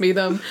mum gets me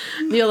them.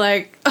 And you're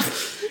like,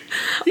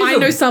 I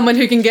know someone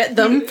who can get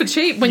them for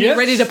cheap when you're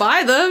ready to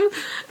buy them.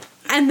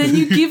 And then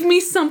you give me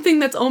something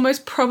that's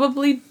almost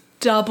probably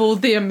double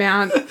the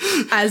amount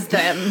as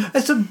them.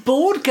 It's a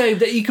board game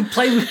that you can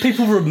play with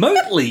people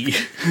remotely.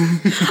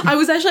 I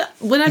was actually,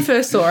 when I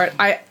first saw it,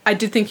 I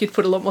did think you'd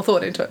put a lot more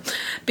thought into it.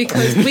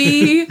 Because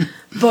we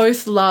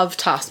both love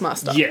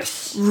Taskmaster.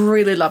 Yes.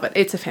 Really love it.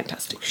 It's a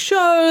fantastic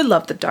show.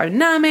 Love the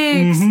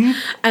dynamics. Mm-hmm.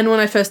 And when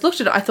I first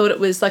looked at it, I thought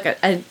it was like a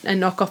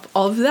knockoff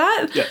of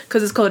that.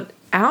 Because it's called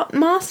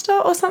Outmaster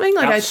or something,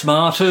 like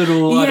Outsmarted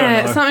or I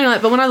don't know. Something like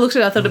that. But when I looked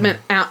at it, I thought it meant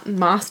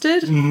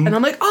Outmastered, and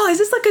I'm like, oh, is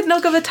this like a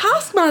knock of a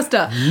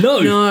Taskmaster?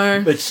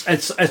 No.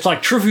 It's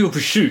like Trivial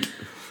Pursuit.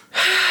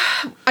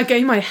 A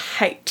game I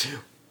hate.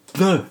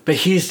 No, but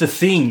here's the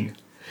thing: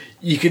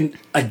 you can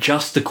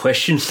adjust the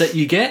questions that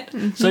you get.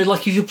 Mm-hmm. So,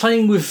 like, if you're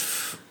playing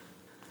with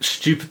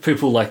stupid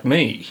people like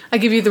me, I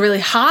give you the really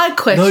hard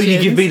questions. No,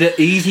 you give me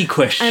the easy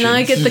questions. And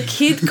I get the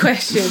kid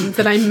questions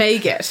that I may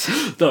get.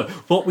 No,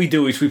 what we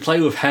do is we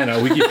play with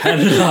Hannah, we give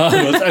Hannah the hard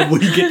ones, and we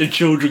get the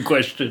children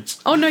questions.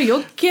 Oh no,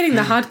 you're getting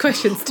the hard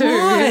questions too.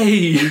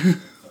 Why?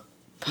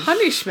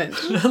 Punishment.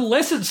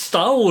 Unless it's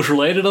Star Wars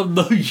related, I'm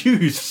no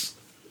use.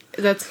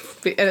 And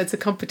it's a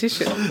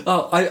competition.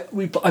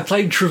 I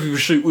played Trivial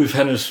Pursuit with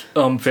Hannah's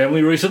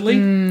family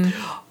recently.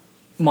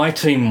 My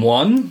team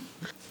won.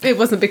 It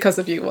wasn't because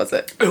of you, was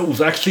it? It was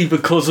actually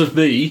because of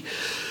me.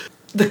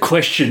 The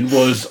question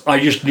was, I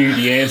just knew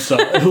the answer.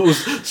 It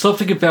was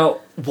something about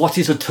what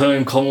is a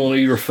term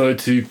commonly referred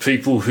to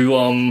people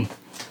who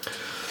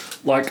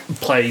like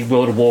play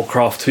World of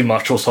Warcraft too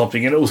much or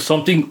something, and it was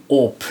something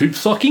or poop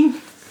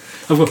socking.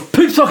 I go,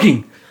 poop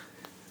socking!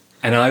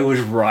 And I was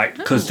right,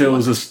 because there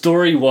was a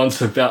story once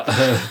about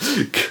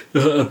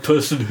a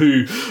person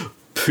who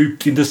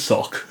pooped in the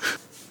sock.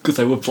 Because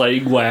they were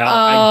playing WoW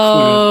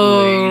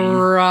and couldn't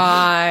leave.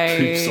 Right.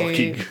 Poop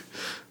socking.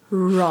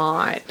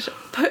 Right.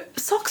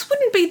 Socks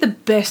wouldn't be the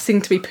best thing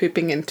to be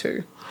pooping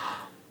into.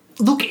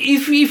 Look,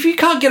 if you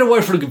can't get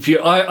away from the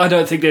computer, I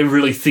don't think they're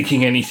really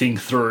thinking anything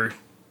through.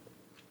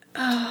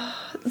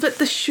 But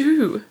the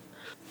shoe.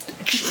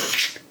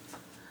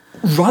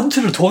 Run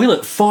to the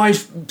toilet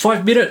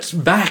 5 minutes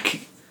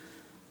back.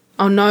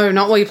 Oh no,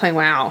 not while you're playing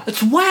WoW.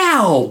 It's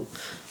WoW.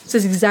 This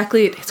is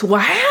exactly it. It's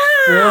WoW.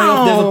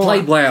 Well, I've never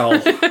played WoW.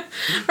 I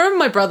remember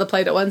my brother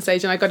played at one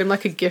stage and I got him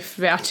like a gift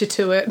voucher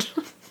to it.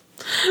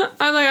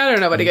 I'm like, I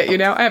don't know what to get you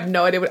now. I have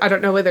no idea. I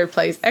don't know whether he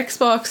plays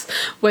Xbox,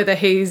 whether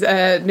he's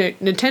a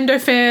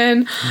Nintendo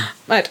fan.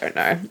 I don't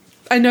know.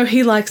 I know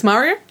he likes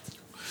Mario.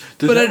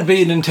 Does that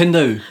be a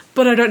Nintendo?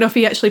 But I don't know if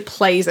he actually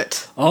plays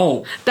it.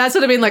 Oh. That's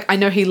what I mean. Like, I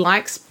know he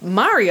likes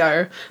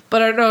Mario,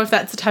 but I don't know if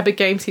that's the type of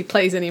games he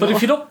plays anymore. But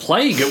if you're not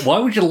playing it, why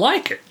would you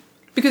like it?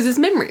 Because there's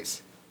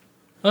memories.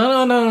 I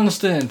don't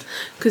understand.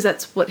 Because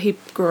that's what he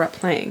grew up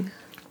playing.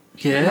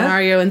 Yeah?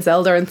 Mario and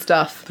Zelda and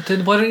stuff. But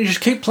then why don't you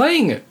just keep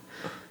playing it?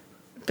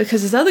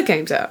 Because there's other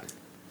games out.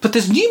 But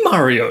there's new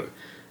Mario.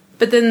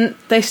 But then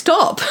they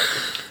stop.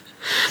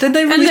 Then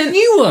they release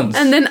new ones.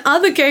 And then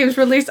other games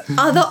release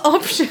other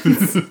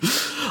options.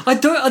 I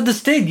don't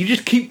understand. You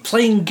just keep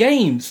playing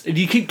games and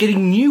you keep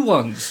getting new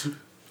ones.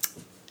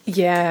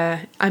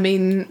 Yeah. I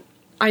mean,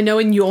 I know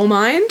in your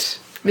mind,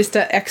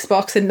 Mr.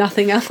 Xbox and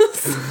nothing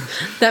else,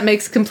 that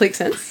makes complete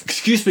sense.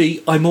 Excuse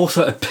me, I'm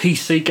also a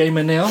PC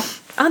gamer now.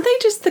 Aren't they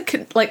just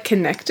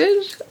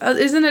connected?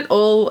 Isn't it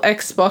all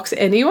Xbox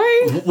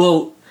anyway?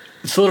 Well,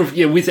 sort of,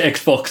 yeah, with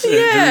Xbox.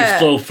 Yeah.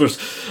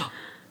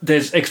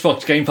 there's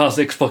Xbox Game Pass,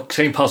 Xbox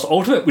Game Pass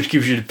Ultimate, which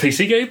gives you the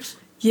PC games.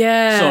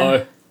 Yeah.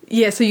 So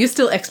so you're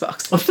still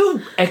Xbox. I'm still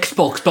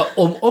Xbox, but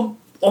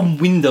on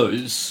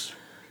Windows,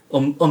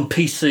 on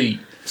PC.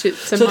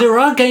 So there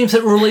are games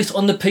that release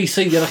on the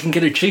PC that I can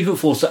get achievement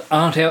for that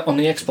aren't out on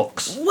the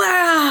Xbox.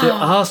 Wow. There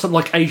are some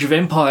like Age of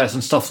Empires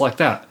and stuff like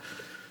that.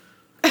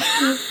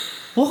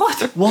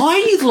 What? Why are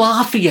you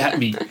laughing at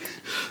me?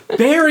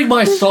 Bearing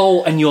my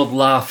soul and you're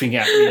laughing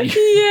at me.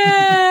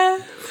 Yeah.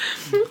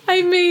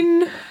 I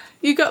mean,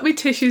 you got me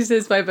tissues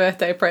as my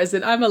birthday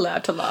present. I'm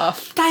allowed to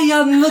laugh. They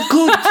are the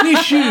good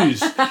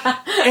tissues.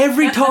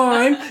 Every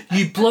time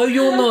you blow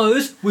your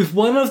nose with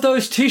one of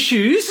those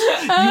tissues,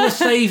 you are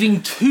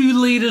saving 2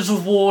 litres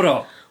of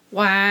water.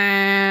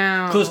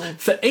 Wow. Because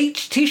for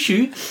each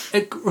tissue,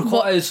 it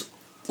requires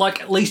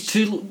like at least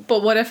 2...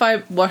 But what if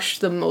I wash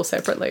them all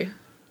separately?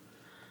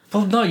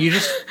 Well, no, you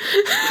just...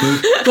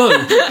 No,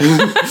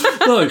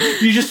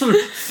 you just sort of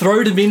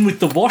throw them in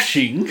with the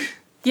washing.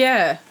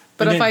 Yeah,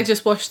 but if I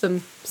just wash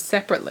them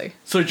separately.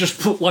 So just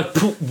put one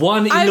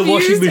in the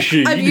washing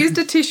machine. I've used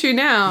a tissue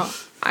now.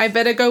 I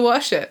better go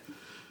wash it.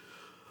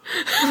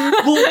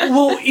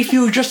 Well, if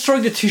you were just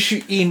throwing the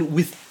tissue in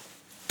with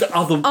the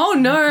other... Oh,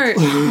 no.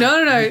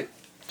 No.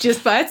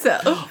 Just by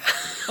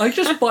itself. I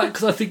just buy it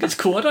because I think it's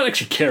cool. I don't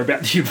actually care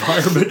about the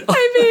environment.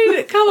 I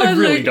mean, come on, I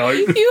really don't.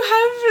 You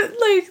have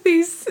like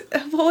these,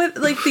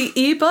 like the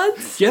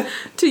earbuds,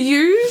 to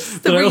use.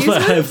 But I also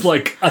have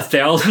like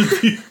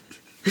 1,000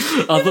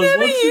 other You've never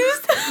ones.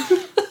 used them.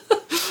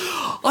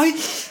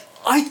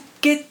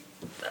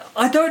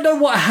 I don't know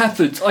what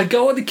happens. I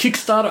go on the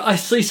Kickstarter, I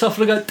see stuff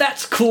and I go,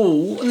 that's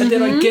cool, and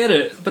then I get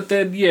it. But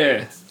then,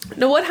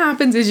 No, what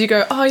happens is you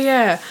go, oh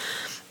yeah,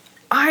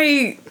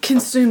 I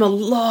consume a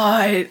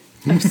lot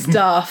of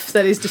stuff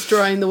that is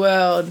destroying the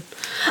world.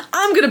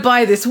 I'm going to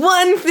buy this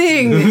one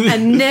thing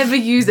and never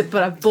use it,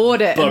 but I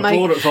bought it. So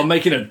I'm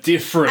making a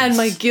difference. And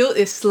my guilt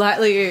is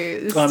slightly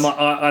used.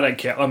 I don't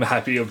care. I'm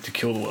happy to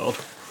kill the world.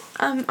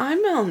 I'm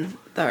on,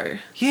 though.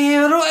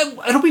 Yeah,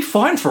 it'll be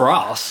fine for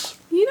us.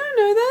 You don't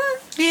know that?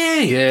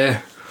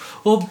 Yeah.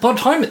 Well, by the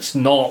time it's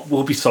not,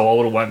 we'll be so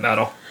old it won't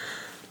matter.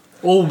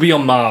 Or we'll be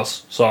on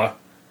Mars, so...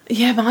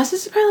 Yeah, Mars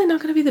is apparently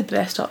not going to be the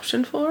best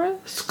option for us.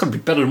 It's going to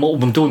be better than what we've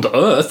been doing to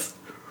Earth.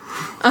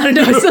 I don't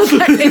know,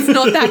 it's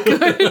not that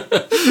good.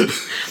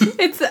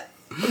 It's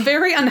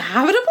very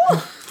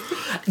uninhabitable.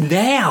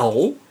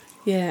 Now?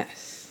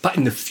 Yes. But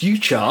in the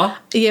future...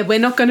 Yeah, we're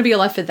not going to be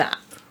alive for that.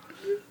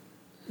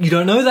 You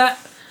don't know that?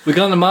 We're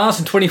going to Mars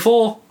in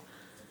 24.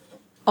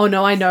 Oh,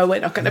 no, I know we're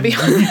not going to be on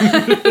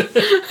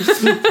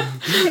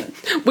that.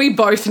 We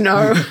both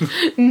know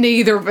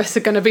neither of us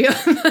are going to be on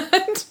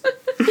that.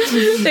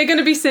 They're going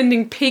to be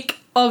sending pic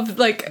of,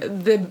 like,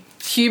 the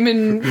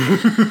human...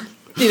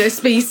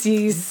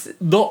 species.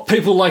 Not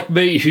people like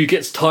me who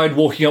gets tired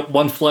walking up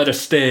one flight of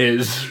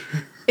stairs.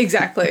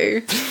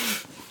 Exactly.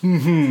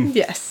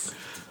 Yes.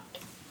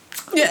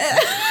 Yeah.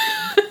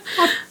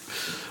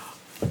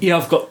 Yeah,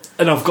 I've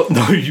got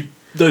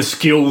no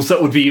skills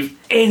that would be of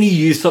any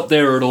use up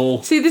there at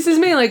all. See, this is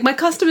me, like, my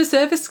customer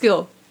service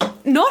skill.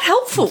 Not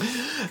helpful.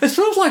 It's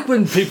sort of like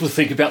when people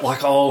think about,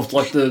 like,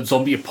 like the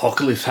zombie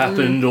apocalypse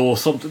happened or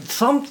something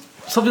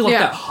like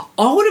that.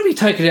 I want to be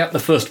taken out in the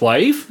first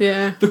wave.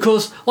 Yeah.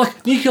 Because,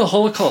 like, nuclear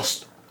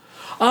holocaust.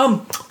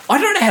 I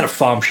don't know how to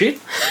farm shit.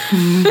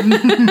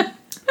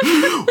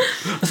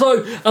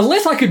 So,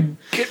 unless I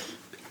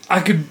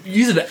could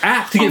use an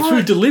app to get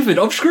food delivered,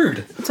 I'm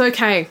screwed. It's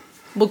okay.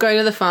 We'll go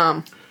to the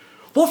farm.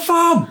 What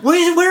farm?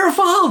 Where are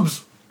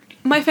farms?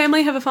 My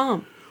family have a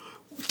farm.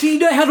 Do you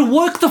know how to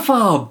work the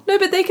farm? No,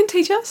 but they can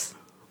teach us.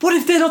 What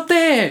if they're not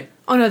there?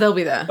 Oh, no, they'll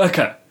be there.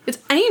 Okay. It's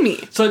Amy.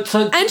 So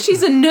and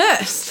she's a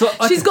nurse.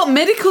 She's got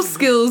medical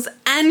skills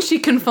and she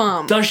can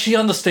farm. Does she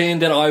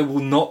understand that I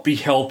will not be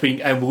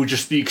helping and will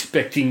just be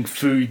expecting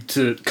food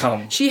to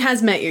come? She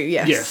has met you,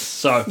 yes. Yes,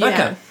 so, yeah.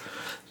 Okay.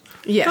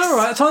 Yes. All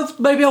right, so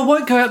maybe I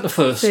won't go out the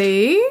first.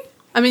 See?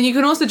 I mean, you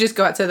can also just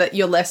go out so that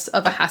you're less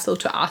of a hassle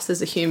to us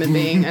as a human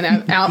being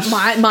and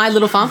my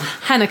little farm.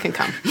 Hannah can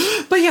come.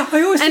 But yeah,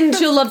 I always... And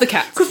she'll love the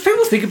cats. Because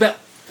people think about...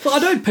 Well, I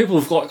know people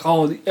have like,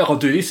 I'll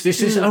do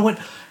this. And I went...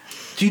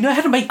 Do you know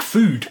how to make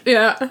food?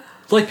 Yeah.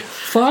 Like,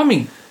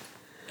 farming.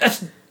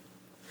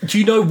 Do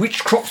you know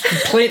which crops to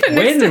plant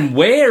when and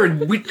where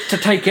and which to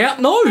take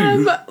out? No.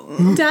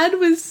 Dad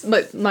was,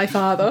 my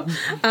father,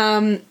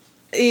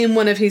 in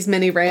one of his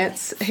many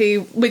rants,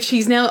 which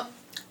he's now...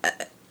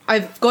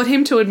 I've got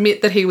him to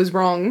admit that he was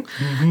wrong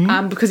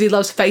because he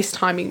loves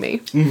FaceTiming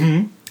me.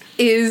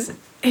 He's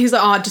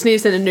like, I just need to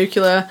send a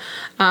nuclear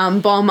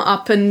bomb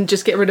up and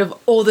just get rid of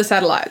all the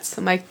satellites.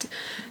 I'm like,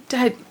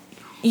 Dad...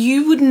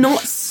 You would not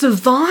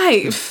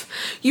survive.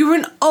 You're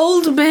an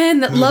old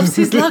man that loves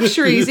his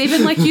luxuries.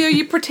 Even like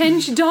you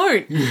pretend you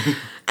don't.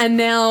 And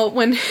now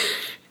when...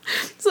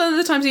 Some of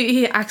the times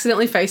he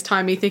accidentally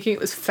FaceTimed me thinking it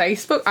was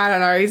Facebook. I don't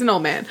know. He's an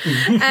old man.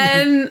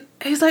 And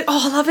he's like,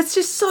 oh, love, it's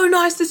just so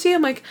nice to see.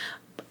 I'm like,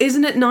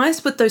 isn't it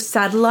nice what those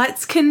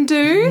satellites can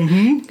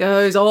do?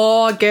 Goes,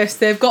 oh, I guess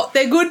they've got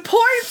their good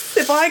points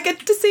if I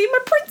get to see my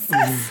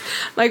princess.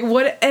 Like,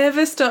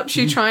 whatever stops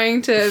you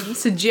trying to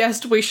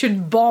suggest we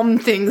should bomb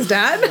things,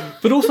 Dad.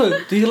 But also,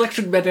 the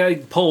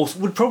electromagnetic pulse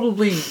would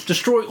probably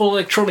destroy all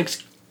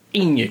electronics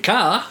in your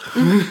car.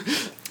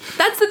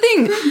 That's the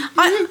thing.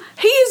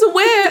 He is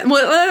aware.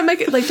 Well, I don't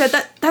make it like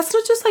that. That's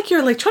not just like your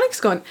electronics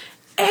gone.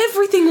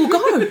 Everything will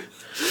go.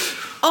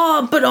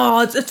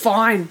 It's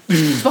fine.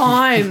 It's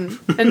fine.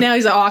 And now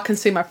he's like, I can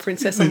see my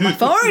princess on my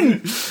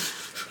phone.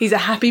 He's a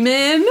happy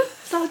man.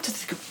 I don't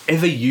think I've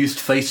ever used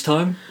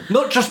FaceTime.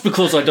 Not just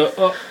because I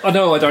know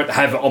I don't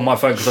have it on my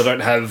phone because I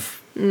don't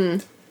have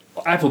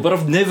Apple, but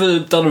I've never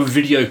done a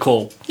video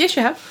call. Yes,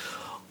 you have.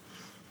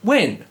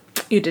 When?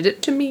 You did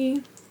it to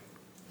me.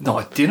 No,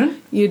 I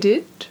didn't. You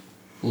did.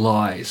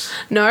 Lies.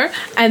 No,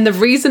 and the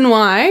reason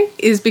why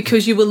is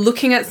because you were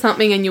looking at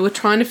something and you were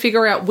trying to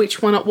figure out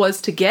which one it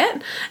was to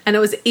get, and it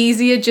was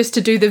easier just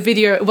to do the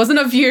video. It wasn't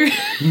of you.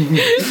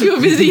 You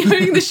were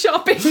videoing the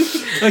shopping.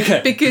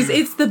 Okay. Because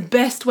it's the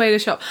best way to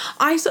shop.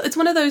 It's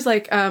one of those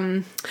like,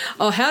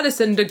 how to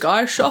send a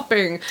guy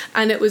shopping,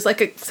 and it was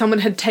like someone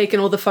had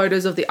taken all the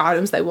photos of the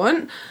items they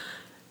want.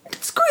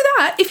 Screw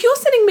that. If you're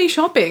sending me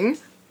shopping,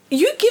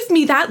 you give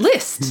me that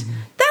list.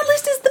 That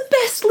list is the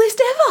best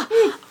list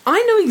ever.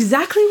 I know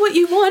exactly what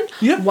you want.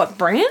 Yep. What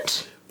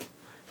brand?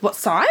 What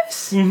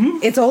size?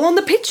 It's all on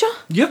the picture.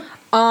 Yep.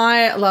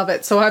 I love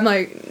it. So I'm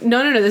like,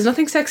 no, there's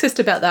nothing sexist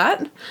about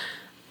that.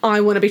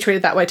 I want to be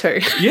treated that way too.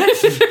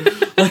 Yes.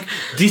 Like,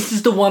 this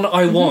is the one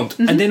I want.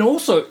 And then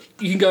also,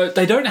 you can go,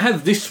 they don't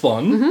have this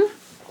one.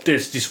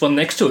 There's this one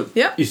next to it.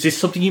 Yep. Is this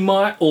something you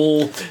might?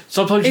 Or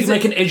sometimes you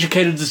make an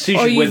educated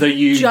decision or you whether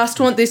you just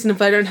want this, and if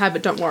they don't have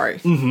it, don't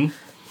worry.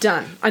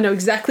 Done. I know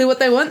exactly what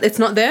they want. It's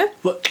not there.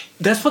 But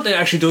that's what they're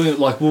actually doing at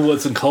like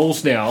Woolworths and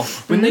Coles now.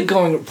 When they're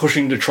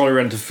pushing the trolley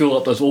around to fill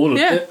up those orders,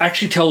 it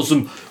actually tells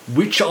them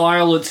which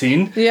aisle it's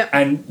in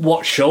and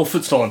what shelf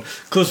it's on.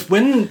 Because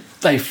when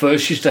they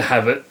first used to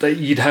have it,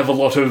 you'd have a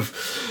lot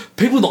of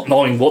people not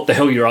knowing what the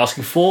hell you're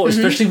asking for,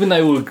 especially when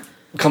they were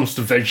comes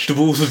to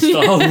vegetables and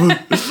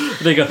stuff.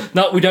 They go,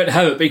 no, we don't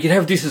have it, but you can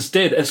have this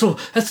instead. And so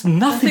that's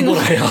nothing what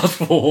I asked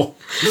for.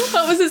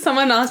 What was it?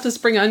 Someone asked for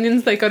spring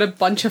onions. They got a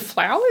bunch of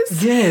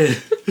flowers. Yeah.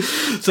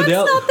 So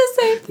that's not the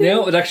same thing.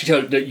 Now it actually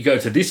tells that you go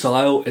to this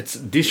aisle, it's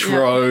this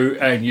row,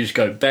 and you just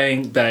go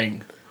bang,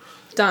 bang.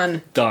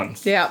 Done.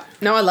 Yeah.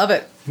 No, I love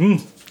it.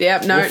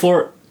 Yeah. No. All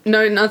for it.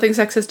 No, nothing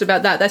sexist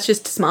about that. That's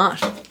just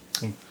smart.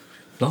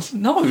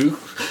 No.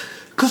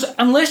 Because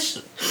unless...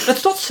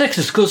 It's not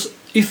sexist, because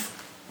if...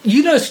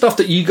 You know stuff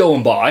that you go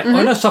and buy.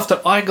 I know stuff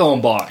that I go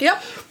and buy.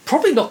 Yep.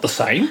 Probably not the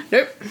same.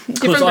 Nope.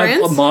 Different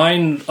brands.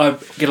 Mine, I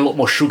get a lot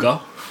more sugar.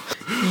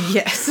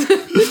 Yes.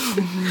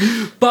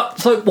 But,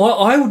 so, while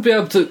I would be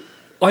able to...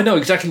 I know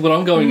exactly what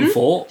I'm going in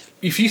for.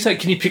 If you say,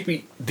 can you pick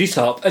me this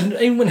up? And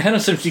even when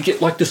Hannah says you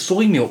get, like, the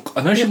soy milk.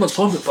 I know she wants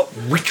soy milk, but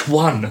which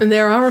one? And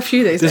there are a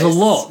few these days. There's a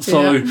lot.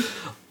 So,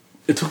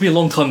 it took me a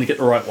long time to get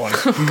the right one.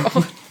 Oh,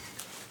 God.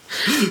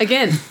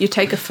 Again, you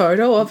take a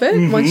photo of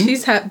it once she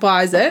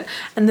buys it,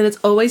 and then it's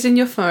always in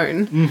your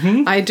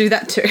phone. I do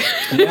that too.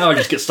 Now I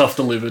just get stuff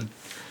delivered.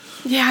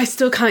 Yeah, I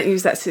still can't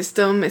use that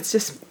system. It's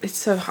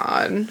so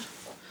hard.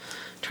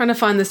 Trying to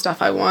find the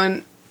stuff I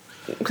want.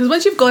 Because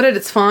once you've got it,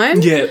 it's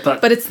fine. Yeah,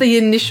 but it's the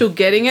initial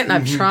getting it, and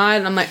I've tried,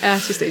 and I'm like,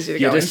 it's just easier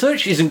to go in. The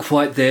search isn't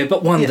quite there,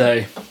 but one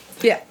day.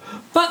 Yeah.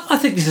 But I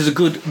think this is a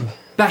good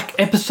back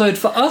episode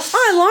for us.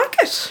 I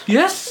like it.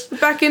 Yes.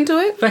 Back into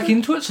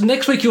it. So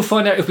next week you'll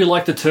find out if we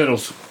like the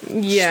turtles.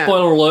 Yeah.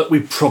 Spoiler alert, we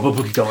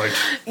probably don't.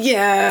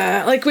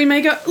 Yeah. Like we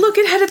may go, look,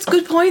 it had its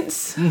good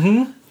points.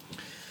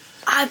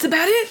 That's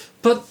about it.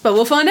 But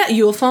we'll find out.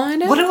 You'll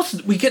find out. What else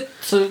did we get?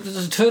 So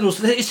the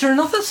turtles. Is there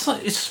another?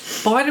 Is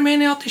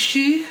Spider-Man out this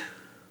year?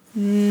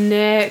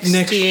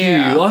 Next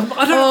year.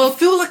 I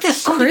feel like there's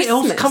something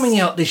else coming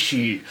out this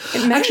year.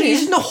 Actually,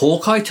 isn't the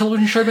Hawkeye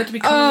television show meant to be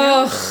coming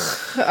out?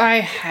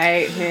 I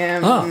hate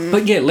him.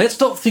 But yeah, let's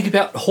not think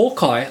about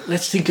Hawkeye.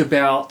 Let's think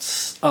about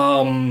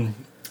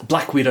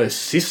Black Widow's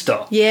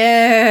sister.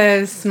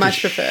 Yes,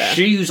 much prefer.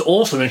 She's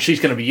awesome and she's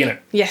going to be in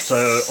it. Yes.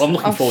 So I'm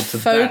looking forward to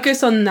that.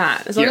 Focus on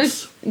that. As long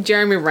as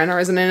Jeremy Renner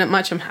isn't in it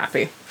much, I'm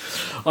happy.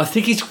 I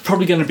think he's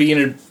probably going to be in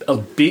it a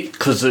bit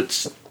because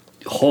it's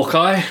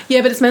Hawkeye.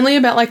 Yeah, but it's mainly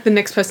about like the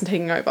next person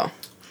taking over.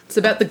 It's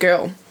about the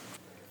girl.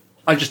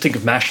 I just think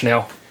of MASH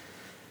now.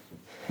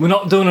 We're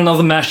not doing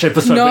another MASH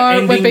episode. No,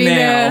 we're ending we're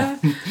now.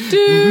 do,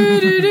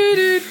 do, do,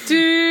 do,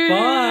 do.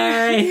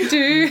 Bye.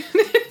 Do.